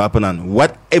going to happen, and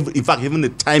whatever. In fact, even the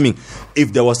timing.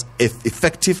 If there was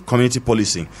effective community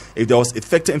policing, if there was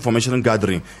effective information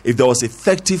gathering, if there was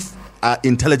effective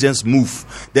intelligence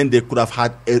move, then they could have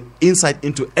had insight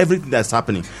into everything that's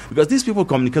happening. Because these people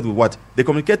communicate with what? They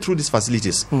communicate through these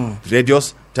facilities.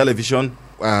 Radios, television,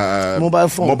 mobile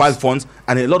phones,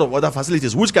 and a lot of other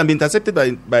facilities, which can be intercepted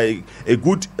by a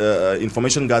good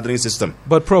information gathering system.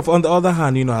 But, Prof, on the other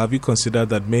hand, have you considered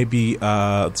that maybe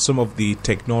some of the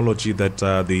technology that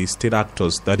the state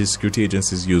actors, that is security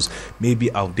agencies, use may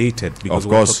be outdated? Because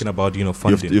we're talking about,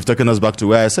 funding. You've taken us back to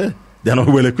where I said they're not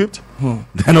well equipped.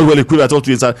 They're not well equipped at all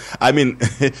to inside. I mean,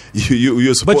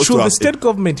 you're supposed to. But should the state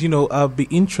government, be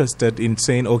interested in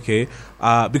saying, okay,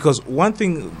 because one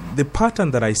thing, the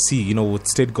pattern that I see, with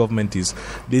state government is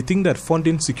they think that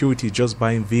funding security is just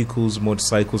buying vehicles,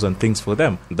 motorcycles, and things for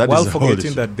them, while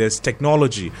forgetting that there's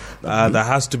technology that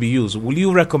has to be used. Will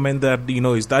you recommend that?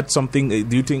 Is that something?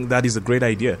 Do you think that is a great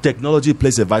idea? Technology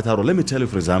plays a vital role. Let me tell you,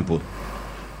 for example,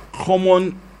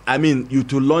 you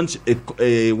to launch a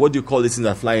what do you call this thing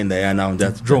that fly in the air now?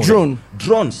 That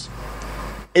drones.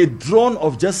 A drone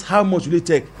of just how much will it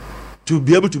take to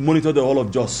be able to monitor the whole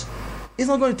of Jos? It's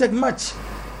not going to take much.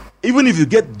 Even if you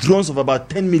get drones of about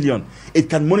 10 million, it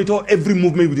can monitor every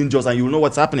movement within Jos and you will know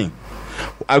what's happening.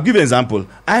 I'll give you an example.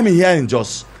 I'm here in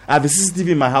Jos. I have a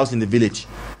CCTV in my house in the village.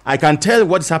 I can tell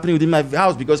what is happening within my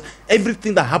house because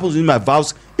everything that happens within my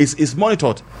house is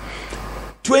monitored.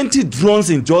 20 drones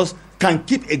in Jos can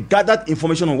keep a gathered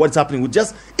information on what's happening.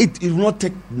 It will not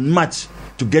take much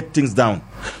to get things down.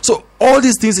 So all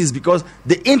these things is because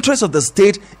the interest of the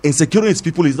state in securing its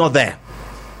people is not there.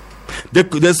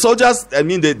 The soldiers,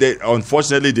 they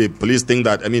unfortunately the police think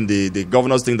that, the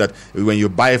governors think that when you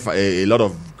buy a lot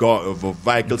of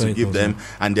vehicles you give them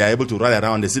and they are able to ride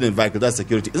around, they sit in vehicles, that's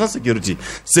security. It's not security.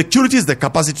 Security is the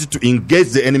capacity to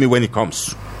engage the enemy when it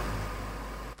comes.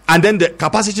 And then the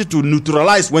capacity to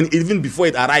neutralize even before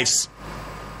it arrives.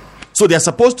 So they are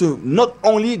supposed to not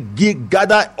only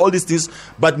gather all these things,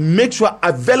 but make sure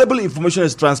available information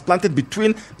is transplanted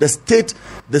between the state,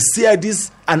 the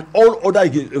CIDs, and all other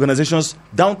organizations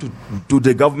down to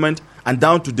the government and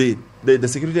down to the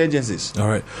security agencies. All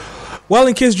right. Well,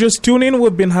 in case just tune in,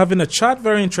 we've been having a chat,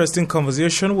 very interesting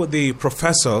conversation with the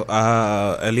Professor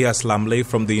Elias Lamle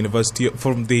from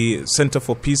the Center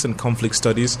for Peace and Conflict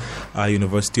Studies,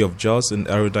 University of Jos, an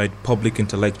erudite public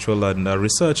intellectual and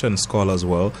researcher and scholar as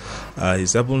well.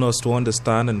 He's able us to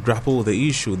understand and grapple with the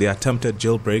issue, the attempted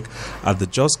jailbreak at the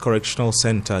Jos Correctional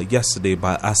Center yesterday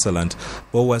by Asalant.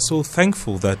 But we're so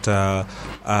thankful that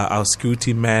our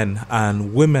security men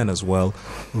and women as well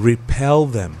repel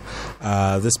them,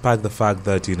 despite the fact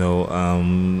that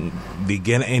they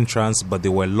gained entrance but they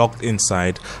were locked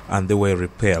inside and they were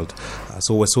repelled.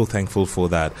 So we're so thankful for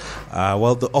that.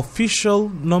 Well, the official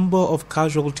number of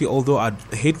casualty, although I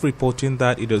hate reporting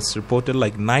that, it is reported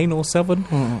like 9 or 7.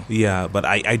 Yeah, but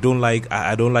I don't like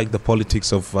the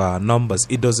politics of numbers.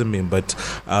 It doesn't mean, but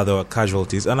there were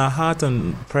casualties, and our heart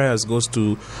and prayers goes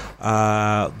to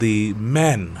the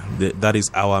men, that is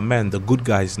our men, the good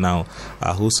guys now,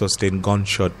 who sustained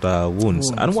gunshot wounds.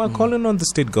 And we're calling on the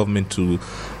state government to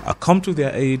come to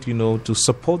their aid, to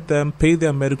support them, pay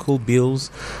their medical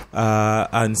bills,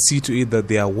 and see to it that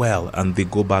they are well and they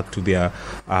go back to their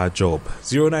job.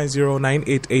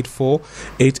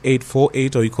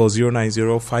 090-9884-8848, or you call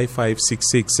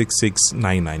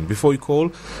 090-5566-6699. Before you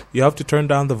call, you have to turn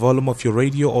down the volume of your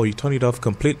radio or you turn it off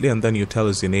completely, and then you tell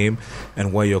us your name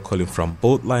and where you're calling from.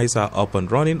 Both lines are up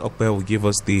and running. Okpe will give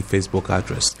us the Facebook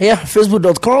address. Yeah,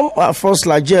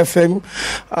 facebook.com/JFM,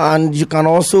 and you can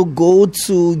also go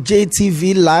to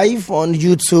JTV Live on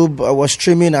YouTube. We're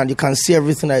streaming and you can see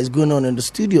everything that is going on in the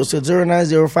studio. So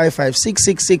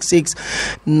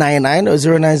 090-5566-6699 or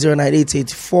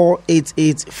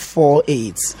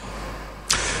 090-988-48848.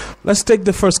 Let's take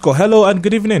the first call. Hello and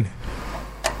good evening.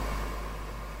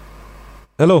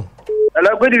 Hello.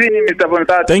 Hello, good evening, Mr.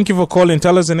 Bonsat. Thank you for calling.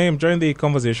 Tell us the name. Join the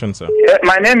conversation, sir.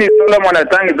 My name is Solomon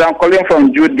Atang. I'm calling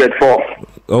from Jude Gate 4.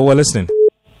 Oh, we're listening.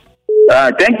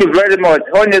 Thank you very much.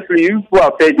 Honestly, you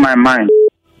have changed my mind.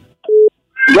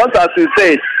 Just as you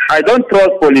said, I don't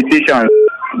trust politicians.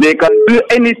 They can do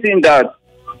anything that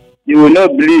you will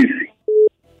not believe.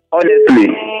 Honestly,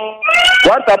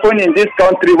 what happened in this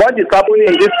country, what is happening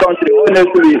in this country,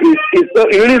 honestly, is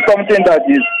really something that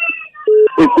is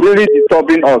really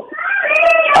disturbing us.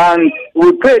 And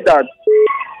we pray that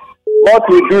God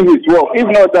will do His work. If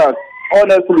not that,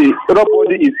 honestly,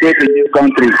 nobody is safe in this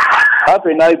country. Have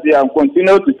a nice day and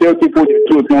continue to tell people the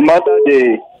truth, no matter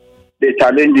the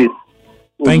challenges.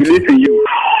 We believe in you.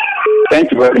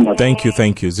 Thank you very much. Thank you.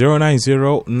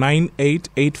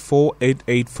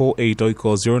 090-9884-8848 or you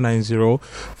call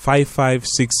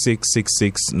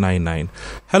 090-5566-6699.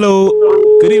 Hello.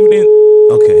 Good evening.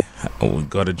 Okay. We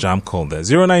got a jam call there.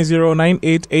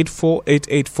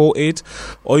 090-9884-8848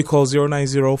 or you call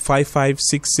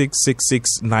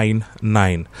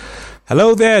 090-5566-6699.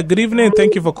 Hello there. Good evening.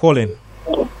 Thank you for calling.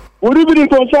 Good evening,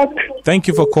 Contact. Thank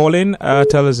you for calling.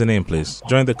 Tell us the name, please.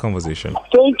 Join the conversation.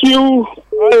 Thank you.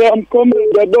 I am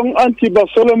Comrade Gadong Antiba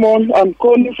Solomon. I'm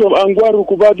calling from Angwa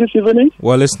Rukuba this evening.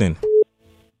 Well, listening.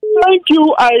 Thank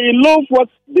you. I love what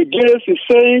the guest is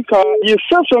saying. He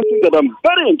said something that I'm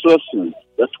very interested,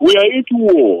 that we are into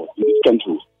war in this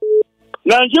country.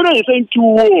 Nigeria is into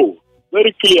war,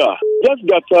 very clear. Just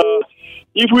that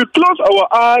if we close our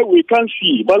eye, we can't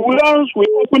see. But once we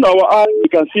open our eye, we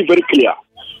can see very clear.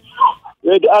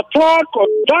 The attack of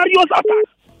various attacks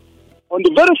on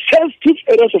the very sensitive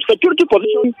areas of security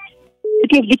position,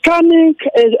 it is becoming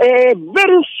a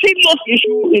very serious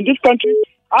issue in this country.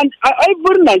 And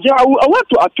every Nigerian, I want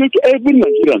to appeal to every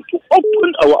Nigerian to open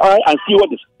our eye and see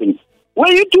what is happening.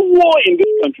 We're into war in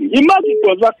this country. Imagine,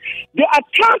 the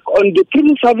attack on the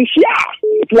prison service here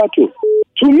in the plateau.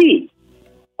 To me,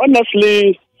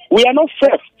 honestly, we are not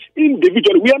safe.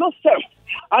 Individually, we are not safe.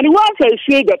 And once I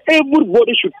say that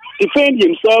everybody should defend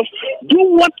himself, do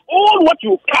all what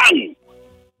you can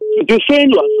to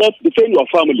defend yourself, defend your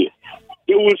family.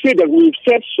 They will say that we've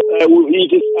said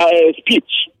it is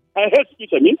speech. I hate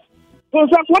speech, I mean. So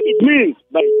that's what it means.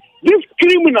 Like, these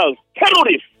criminals,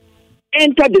 terrorists,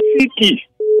 enter the city,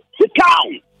 the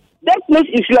town. That place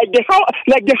is like the heart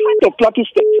of Plateau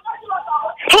State.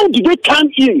 How did they come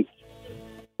in?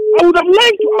 I would have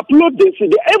liked to upload the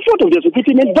effort of the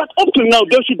security men, but up to now,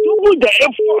 they should double the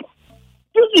effort.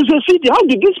 This is a city. How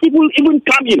did these people even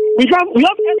come in? We have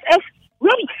SF.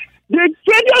 The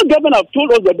federal government have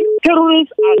told us that these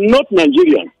terrorists are not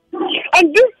Nigerian.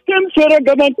 And this same federal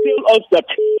government tells us that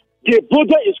the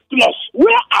border is closed.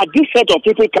 Where are this set of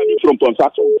people coming from,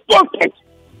 Ponsaco?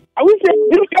 Are we saying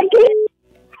this country?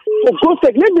 For God's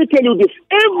sake, let me tell you this.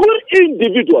 Every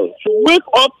individual should wake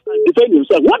up and defend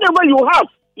himself. Whatever you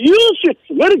have, use it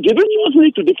very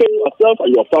judiciously to defend yourself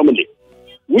and your family.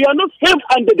 We are not safe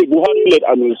under the Buhari-led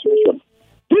administration.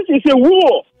 This is a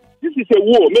war. This is a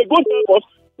war. May God help us.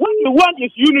 What we want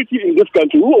is unity in this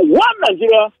country. One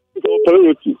Nigeria is our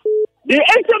priority. The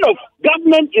essence of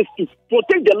government is to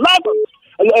protect the life,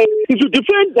 is to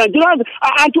defend Nigerians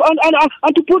and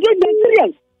to protect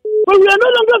Nigerians. But we are no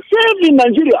longer safe in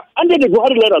Nigeria under the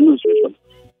Buhari-led administration.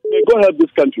 May God help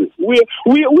this country. We are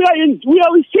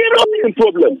seriously in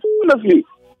problems. Honestly,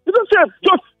 it's not safe.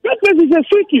 Just that place is a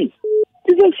city.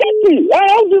 It's a city.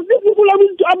 How these people are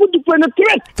able to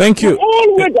penetrate? Thank you.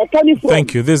 All where they're coming from.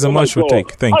 Thank you. This is a much we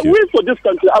take. Thank you. I will for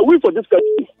this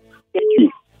country.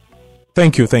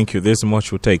 Thank you. Thank you. There's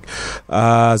much we'll take.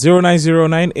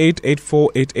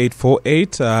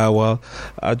 09098848848. Well,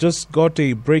 I just got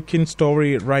a breaking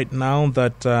story right now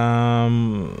that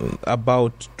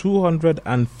about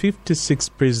 256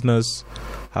 prisoners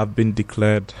have been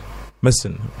declared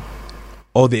missing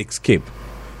or they escape.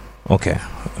 Okay.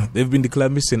 They've been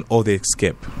declared missing or they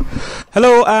escape.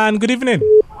 Hello and good evening.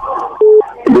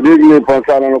 Good evening,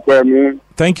 Pastor.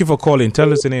 Thank you for calling.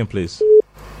 Tell us your name, please.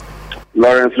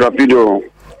 Lawrence Rapido.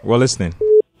 We're listening.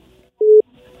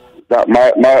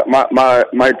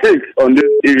 My take on this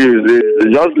issue is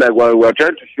just like while we're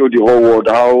trying to show the whole world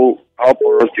how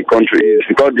porous the country is,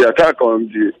 because the attack on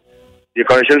the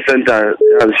correction center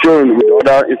has shown with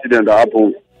other incidents that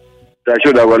happened that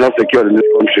show that we're not secure in this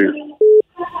country.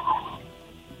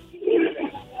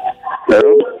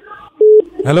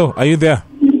 Hello, are you there?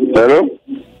 Hello?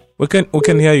 We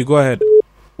can hear you. Go ahead.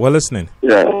 We're listening.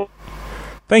 Yeah.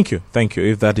 Thank you.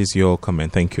 If that is your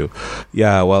comment, thank you.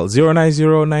 Yeah, well,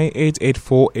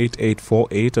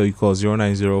 09098848848 or you call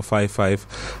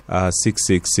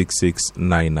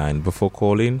 09055666699. Before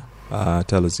calling,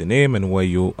 tell us your name and where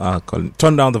you are calling.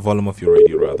 Turn down the volume of your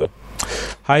radio, rather.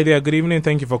 Hi there. Good evening.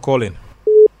 Thank you for calling.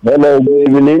 Hello, good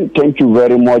evening. Thank you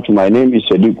very much. My name is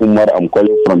Sadiq Umar. I'm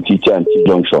calling from Teacher and T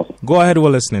Junction. Go ahead.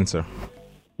 We're listening, sir.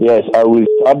 Yes, I will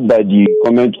start by the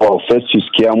comment of Festus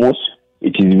Kiamos.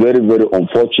 It is very, very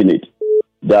unfortunate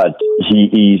that he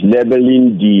is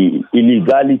labeling the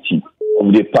illegality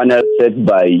of the panel set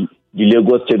by the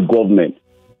Lagos state government.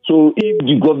 So if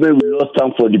the government will not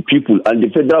stand for the people and the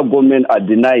federal government are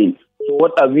denying, so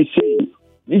what are we saying?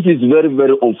 This is very,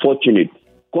 very unfortunate.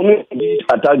 Coming to this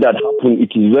attack that happened,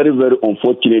 it is very, very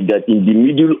unfortunate that in the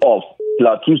middle of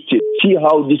Plateau State. See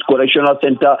how this correctional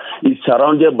center is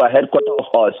surrounded by headquarters of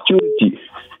our security.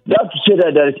 That to say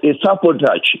that there is a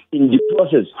sabotage in the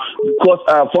process, because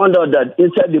I found out that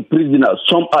inside the prisoners,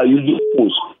 some are using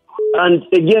phones. And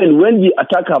again, when the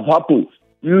attack have happened,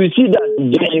 you will see that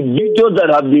the videos that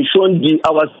have been shown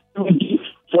our security,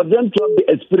 for them to have the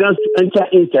experience to enter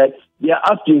inside, they are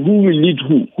asking who will lead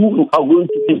who are going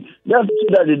to lead. That's to say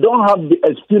that they don't have the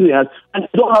experience and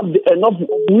they don't have enough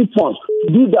weapons to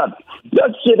do that.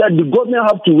 That's to say that the government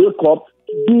have to wake up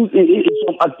to do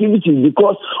some activities,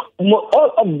 because all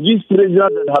of these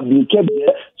prisoners that have been kept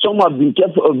there, some have been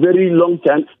kept for a very long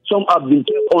time, some have been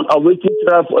kept on awaiting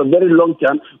trial for a very long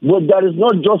time, but there is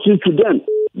not justice to them.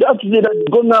 That's to say that the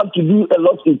government have to do a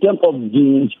lot in terms of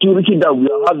the security that we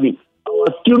are having. Our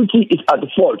security is at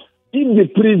fault. If the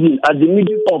prison at the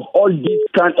middle of all these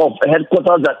kind of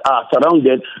headquarters that are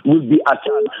surrounded will be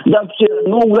attacked, that's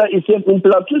nowhere is safe in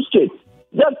Plateau State.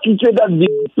 That's to say that the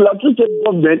Plateau State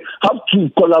government have to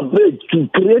collaborate to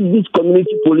create this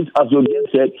community police, as you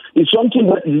just said, is something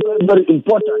that is very, very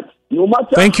important. No matter.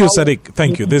 Thank you, Sadiq.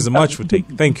 Thank you. There's much to take.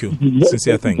 Thank you.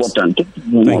 Sincere thanks.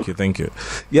 Thank you.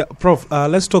 Yeah, Prof,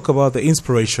 let's talk about the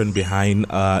inspiration behind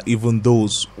even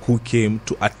those who came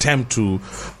to attempt to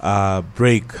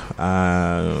break.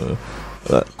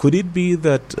 Could it be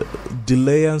that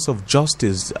delayance of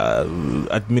justice,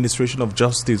 administration of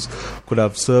justice, could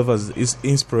have served as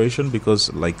inspiration?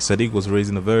 Because, like Sadiq was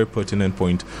raising a very pertinent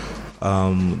point,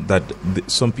 that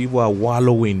some people are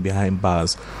wallowing behind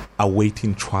bars,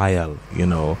 awaiting trial,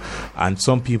 and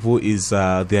some people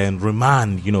they're in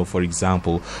remand, for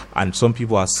example, and some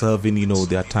people are serving,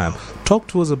 their time. Talk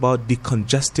to us about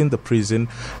decongesting the prison,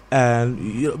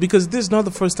 and because this is not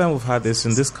the first time we've had this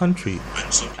in this country,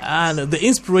 and the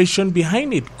inspiration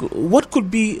behind it. What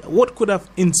could have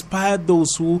inspired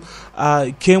those who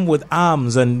came with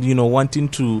arms and wanting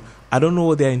to? I don't know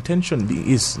what their intention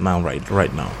is now,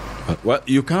 right now. Well,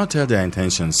 you cannot tell their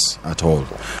intentions at all.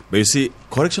 But you see,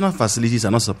 correctional facilities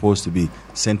are not supposed to be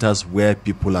centers where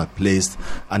people are placed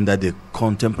under the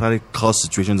contemporary cost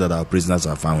situations that our prisoners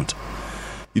are found.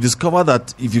 You discover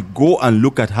that if you go and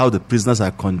look at how the prisoners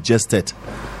are congested,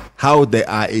 how they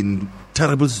are in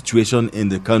terrible situation in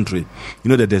the country, you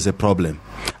know that there's a problem.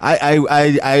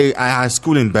 I had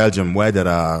school in Belgium where there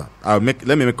are, let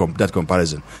me make that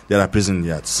comparison. There are prison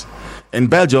yards. In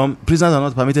Belgium, prisoners are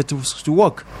not permitted to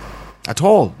work at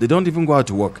all. They don't even go out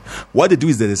to work. What they do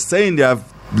is they stay in their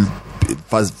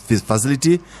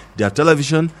facility, they have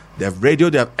television, they have radio,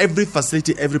 they have every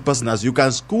facility every person has. You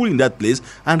can school in that place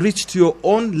and reach to your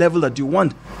own level that you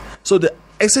want. So the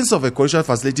essence of a correctional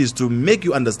facility is to make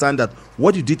you understand that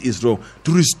what you did is wrong,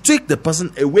 to restrict the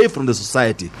person away from the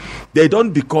society. They're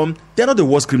not the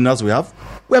worst criminals we have.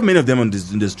 We have many of them in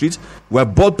the street. We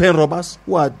have ball pen robbers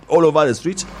who are all over the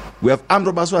street. We have armed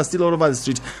robbers who are still all over the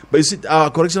street. But you see,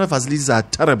 our correctional facilities are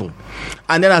terrible.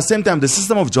 And then at the same time, the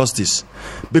system of justice,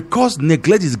 because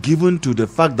neglect is given to the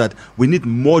fact that we need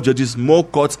more judges, more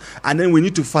courts, and then we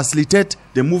need to facilitate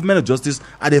the movement of justice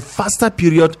at a faster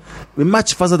period,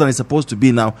 much faster than it's supposed to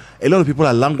be now. A lot of people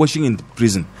are languishing in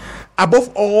prison. Above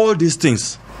all these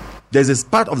things, there's a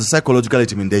part of the psychological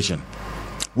intimidation,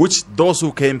 which those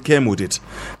who came with it,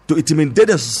 to intimidate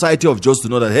the society of justice to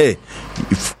know that, hey,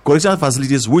 if correctional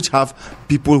facilities which have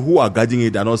people who are guarding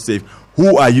it are not safe,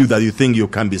 who are you that you think you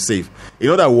can be safe? In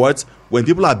other words, when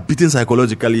people are beaten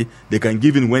psychologically, they can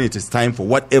give in when it is time for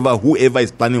whoever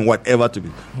is planning whatever to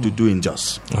do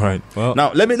injustice. All right. Well,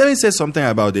 now let me say something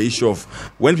about the issue of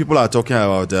when people are talking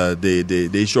about the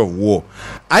issue of war.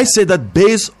 I say that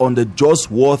based on the just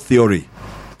war theory,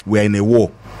 we are in a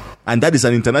war. And that is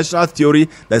an international theory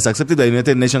that is accepted by the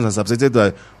United Nations and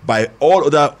accepted by all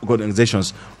other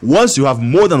organizations. Once you have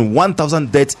more than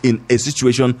 1,000 deaths in a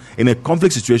situation, in a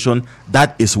conflict situation,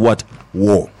 that is what?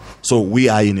 War. So we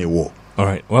are in a war. All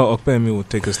right. Well, Okpeyemi will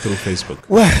take us through Facebook.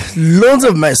 Well, loads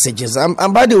of messages.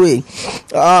 And by the way,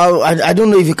 I don't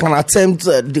know if you can attempt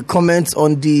the comments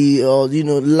on the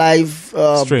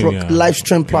live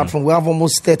stream platform. We have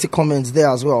almost 30 comments there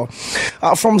as well.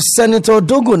 From Senator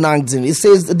Dogo Nangdin, it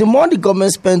says the more the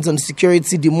government spends on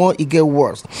security, the more it gets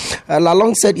worse.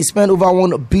 Lalong said he spent over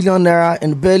 1 billion naira,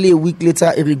 and barely a week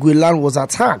later, Irigwe land was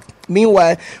attacked.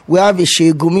 Meanwhile, we have a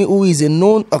Sheikh Gumi who is a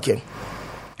known. Okay.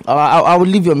 I will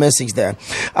leave your message there.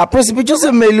 Principal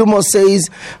Joseph Melumo says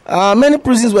many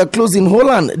prisons were closed in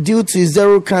Holland due to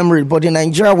zero crime rate, but in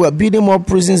Nigeria we are building more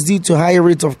prisons due to higher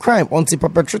rate of crime. Until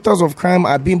perpetrators of crime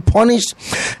are being punished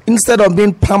instead of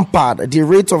being pampered, the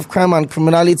rate of crime and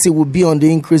criminality will be on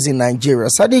the increase in Nigeria.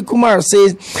 Sadiq Kumar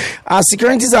says our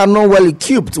securities are not well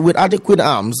equipped with adequate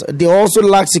arms. They also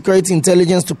lack security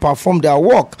intelligence to perform their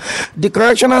work. The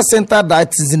correctional center that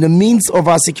is in the midst of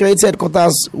our security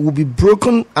headquarters will be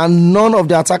broken and none of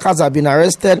the attackers have been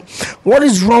arrested. What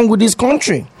is wrong with this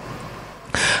country?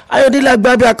 Ayodele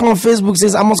Agbabi on Facebook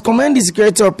says, I must commend the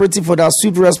security operative for their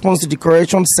swift response to the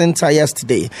correction center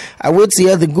yesterday. I wait to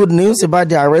hear the good news about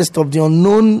the arrest of the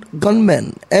unknown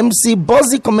gunmen. MC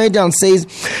Buzzy Comedian says,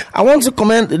 I want to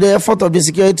commend the effort of the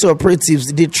security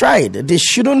operatives. They tried. They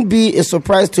shouldn't be a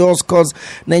surprise to us because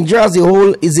Nigeria as a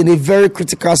whole is in a very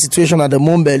critical situation at the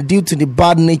moment due to the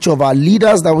bad nature of our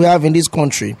leaders that we have in this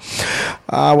country.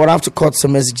 We'll have to cut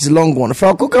some messages, long one.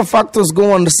 Falkuka Factors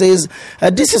go on and says,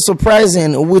 this is surprising.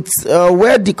 With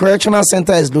where the correctional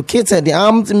center is located, the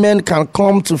armed men can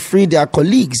come to free their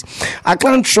colleagues. I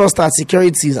can't trust our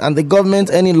securities and the government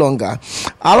any longer.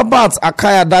 Albert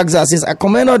Akaya Dagza says, I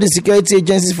commend all the security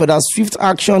agencies for their swift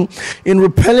action in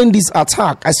repelling this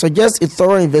attack. I suggest a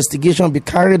thorough investigation be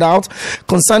carried out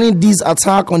concerning this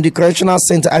attack on the correctional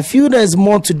center. I feel there is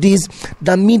more to this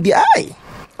than meet the eye.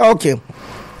 Okay.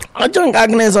 John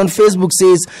Agnes on Facebook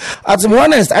says, to be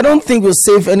honest, I don't think we're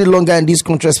safe any longer in this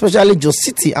country, especially Jos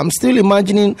City. I'm still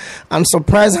imagining and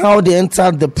surprised how they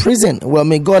entered the prison. Well,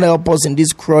 may God help us in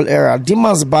this cruel era.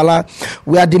 Dimas Bala,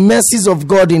 we are the mercies of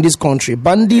God in this country.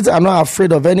 Bandits are not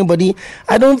afraid of anybody.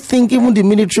 I don't think even the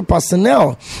military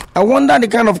personnel. I wonder the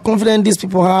kind of confidence these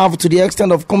people have to the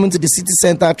extent of coming to the city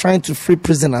center trying to free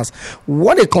prisoners.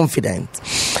 What a confidence.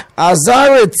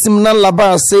 Azare Timnan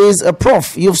Labar says,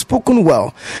 Prof, you've spoken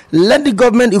well. Let the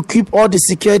government equip all the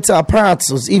security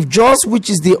apparatus. If Jos, which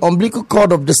is the umbilical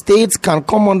cord of the state, can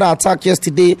come under attack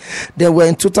yesterday, then we're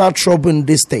in total trouble in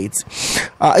this state.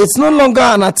 It's no longer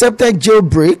an attempted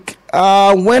jailbreak.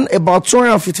 When about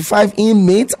 255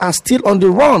 inmates are still on the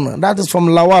run. That is from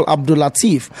Lawal Abdul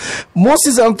Latif.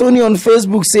 Moses Antonio on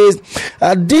Facebook says,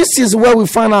 this is where we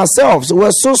find ourselves.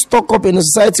 We're so stuck up in a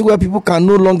society where people can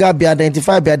no longer be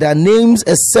identified by their names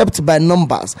except by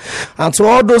numbers. And to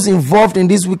all those involved in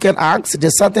these wicked acts,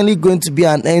 there's certainly going to be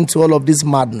an end to all of this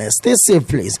madness. Stay safe,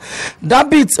 please. That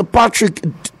beats Patrick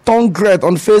Tongret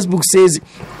on Facebook says,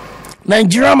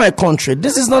 Nigeria, my country.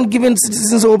 This is not giving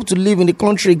citizens hope to live in the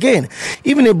country again.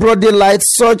 Even in broad daylight,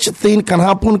 such thing can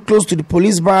happen close to the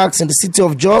police barracks in the city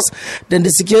of Jos. Then the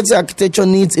security architecture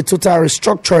needs a total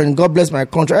restructuring. God bless my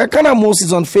country. Ekana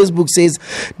Moses on Facebook says,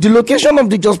 the location of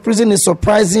the Jos prison is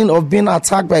surprising of being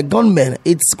attacked by gunmen.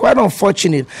 It's quite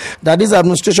unfortunate that this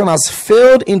administration has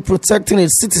failed in protecting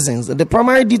its citizens. The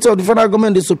primary duty of the federal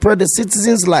government is to protect the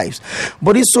citizens' lives.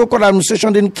 But this so-called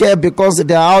administration didn't care because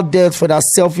they are out there for their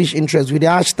selfish interests. With the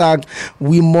hashtag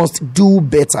we must do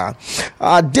better.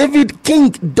 David King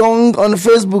Dong on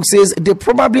Facebook says they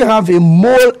probably have a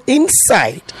mole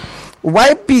inside.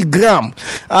 YP Graham,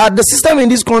 the system in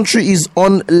this country is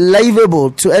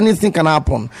unlivable to anything can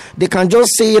happen. They can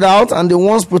just say it out, and the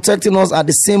ones protecting us are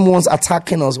the same ones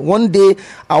attacking us. One day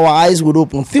our eyes would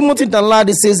open. Timothy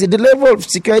Danladi says the level of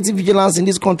security vigilance in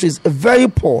this country is very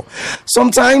poor.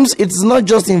 Sometimes it's not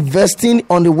just investing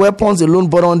on the weapons alone,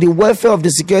 but on the welfare of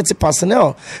the security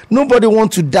personnel. Nobody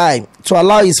wants to die to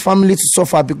allow his family to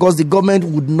suffer because the government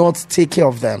would not take care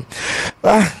of them.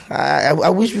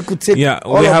 I wish we could take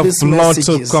all of this. Lots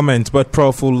of comments, but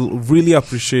Prof, we'll really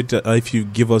appreciate if you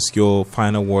give us your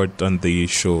final word on the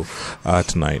show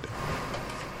tonight.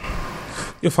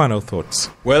 Your final thoughts.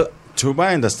 Well, to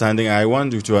my understanding, I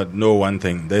want you to know one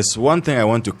thing. There's one thing I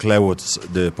want to clear with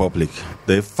the public.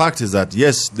 The fact is that,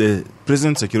 yes, the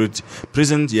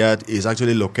prison yard is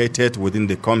actually located within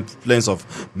the confluence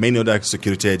of many other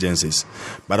security agencies.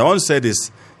 But I want to say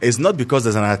this. It's not because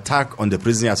there's an attack on the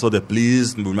prison yard, so the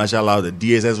police will marshal out, the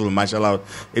DSS will marshal out.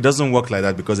 It doesn't work like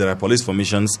that because there are police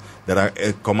formations, there are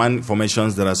command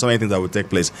formations, there are so many things that will take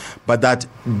place. But that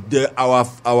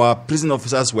our prison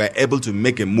officers were able to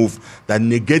make a move that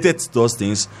negated those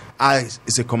things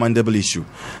is a commendable issue.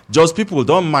 Just people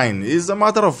don't mind. It's a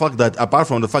matter of fact that apart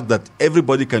from the fact that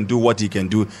everybody can do what he can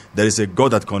do, there is a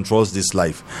God that controls this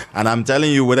life. And I'm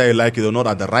telling you, whether you like it or not,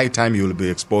 at the right time you will be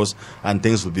exposed and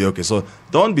things will be okay. So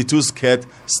don't be too scared.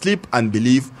 Sleep and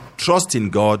believe. Trust in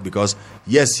God because,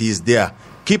 yes, He is there.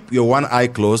 Keep your one eye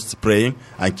closed, praying,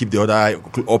 and keep the other eye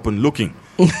open, looking.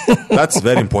 That's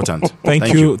very important.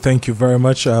 Thank you very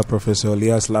much, Professor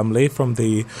Elias Lamle from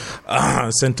the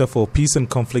Center for Peace and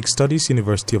Conflict Studies,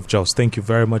 University of Jos. Thank you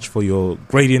very much for your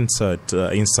great insight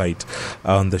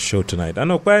on the show tonight. I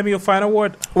know, Kwame, your final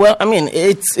word? Well, I mean,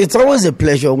 it's always a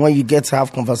pleasure when you get to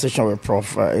have conversation with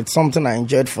Prof. It's something I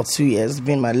enjoyed for 2 years,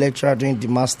 being my lecturer during the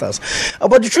masters.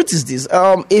 But the truth is this: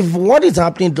 if what is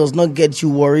happening does not get you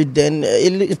worried, then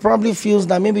it probably feels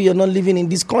that maybe you're not living in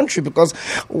this country, because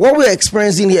what we're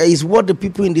experiencing here is what the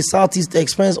people in the Southeast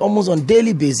experience almost on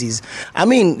daily basis. I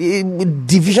mean,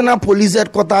 divisional police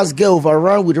headquarters get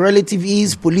overrun with relative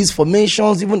ease, police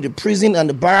formations, even the prison and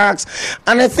the barracks.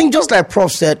 And I think, just like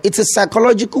Prof said, it's a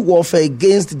psychological warfare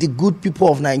against the good people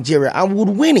of Nigeria, and would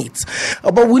win it.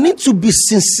 But we need to be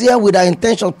sincere with our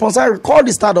intentions. Once I recall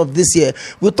the start of this year,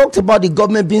 we talked about the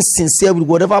government being sincere with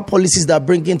whatever policies they're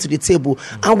bringing to the table,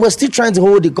 and we're still trying to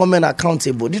hold the government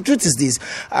accountable. The truth is this: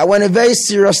 we're in a very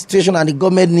serious situation, and the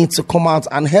government needs to come out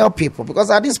and help people, because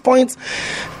at this point,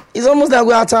 it's almost like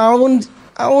we're at our own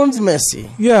mercy.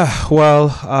 Yeah,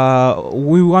 well,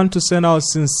 we want to send our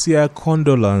sincere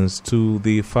condolence to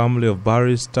the family of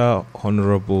the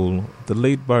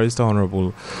late Barrister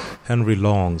Honorable Henry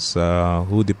Longs,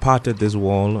 who departed this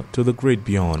world to the great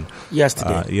beyond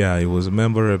yesterday. He was a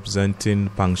member representing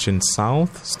Pangshin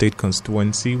South State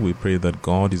Constituency. We pray that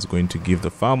God is going to give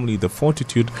the family the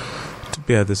fortitude to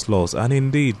bear this loss, and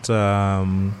indeed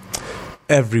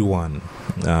everyone,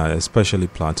 especially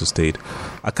Plateau State.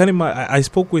 I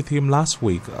spoke with him last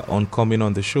week on coming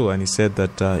on the show, and he said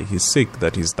that he's sick,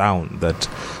 that he's down, that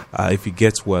if he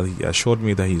gets well, he assured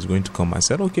me that he's going to come. I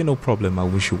said, okay, no problem, I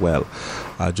wish you well.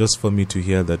 Just for me to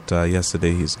hear that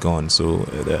yesterday he's gone. So,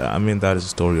 I mean, that is the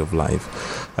story of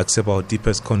life. Accept our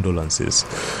deepest condolences.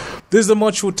 This is the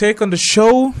much we'll take on the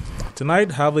show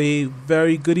tonight. Have a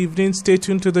very good evening. Stay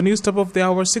tuned to the news top of the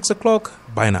hour, 6 o'clock.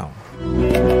 Bye now.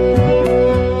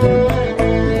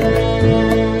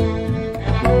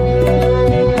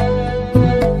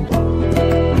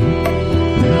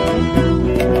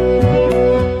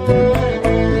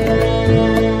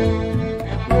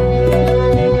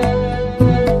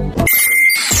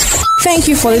 Thank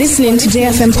you for listening to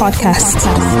JFM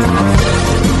Podcast.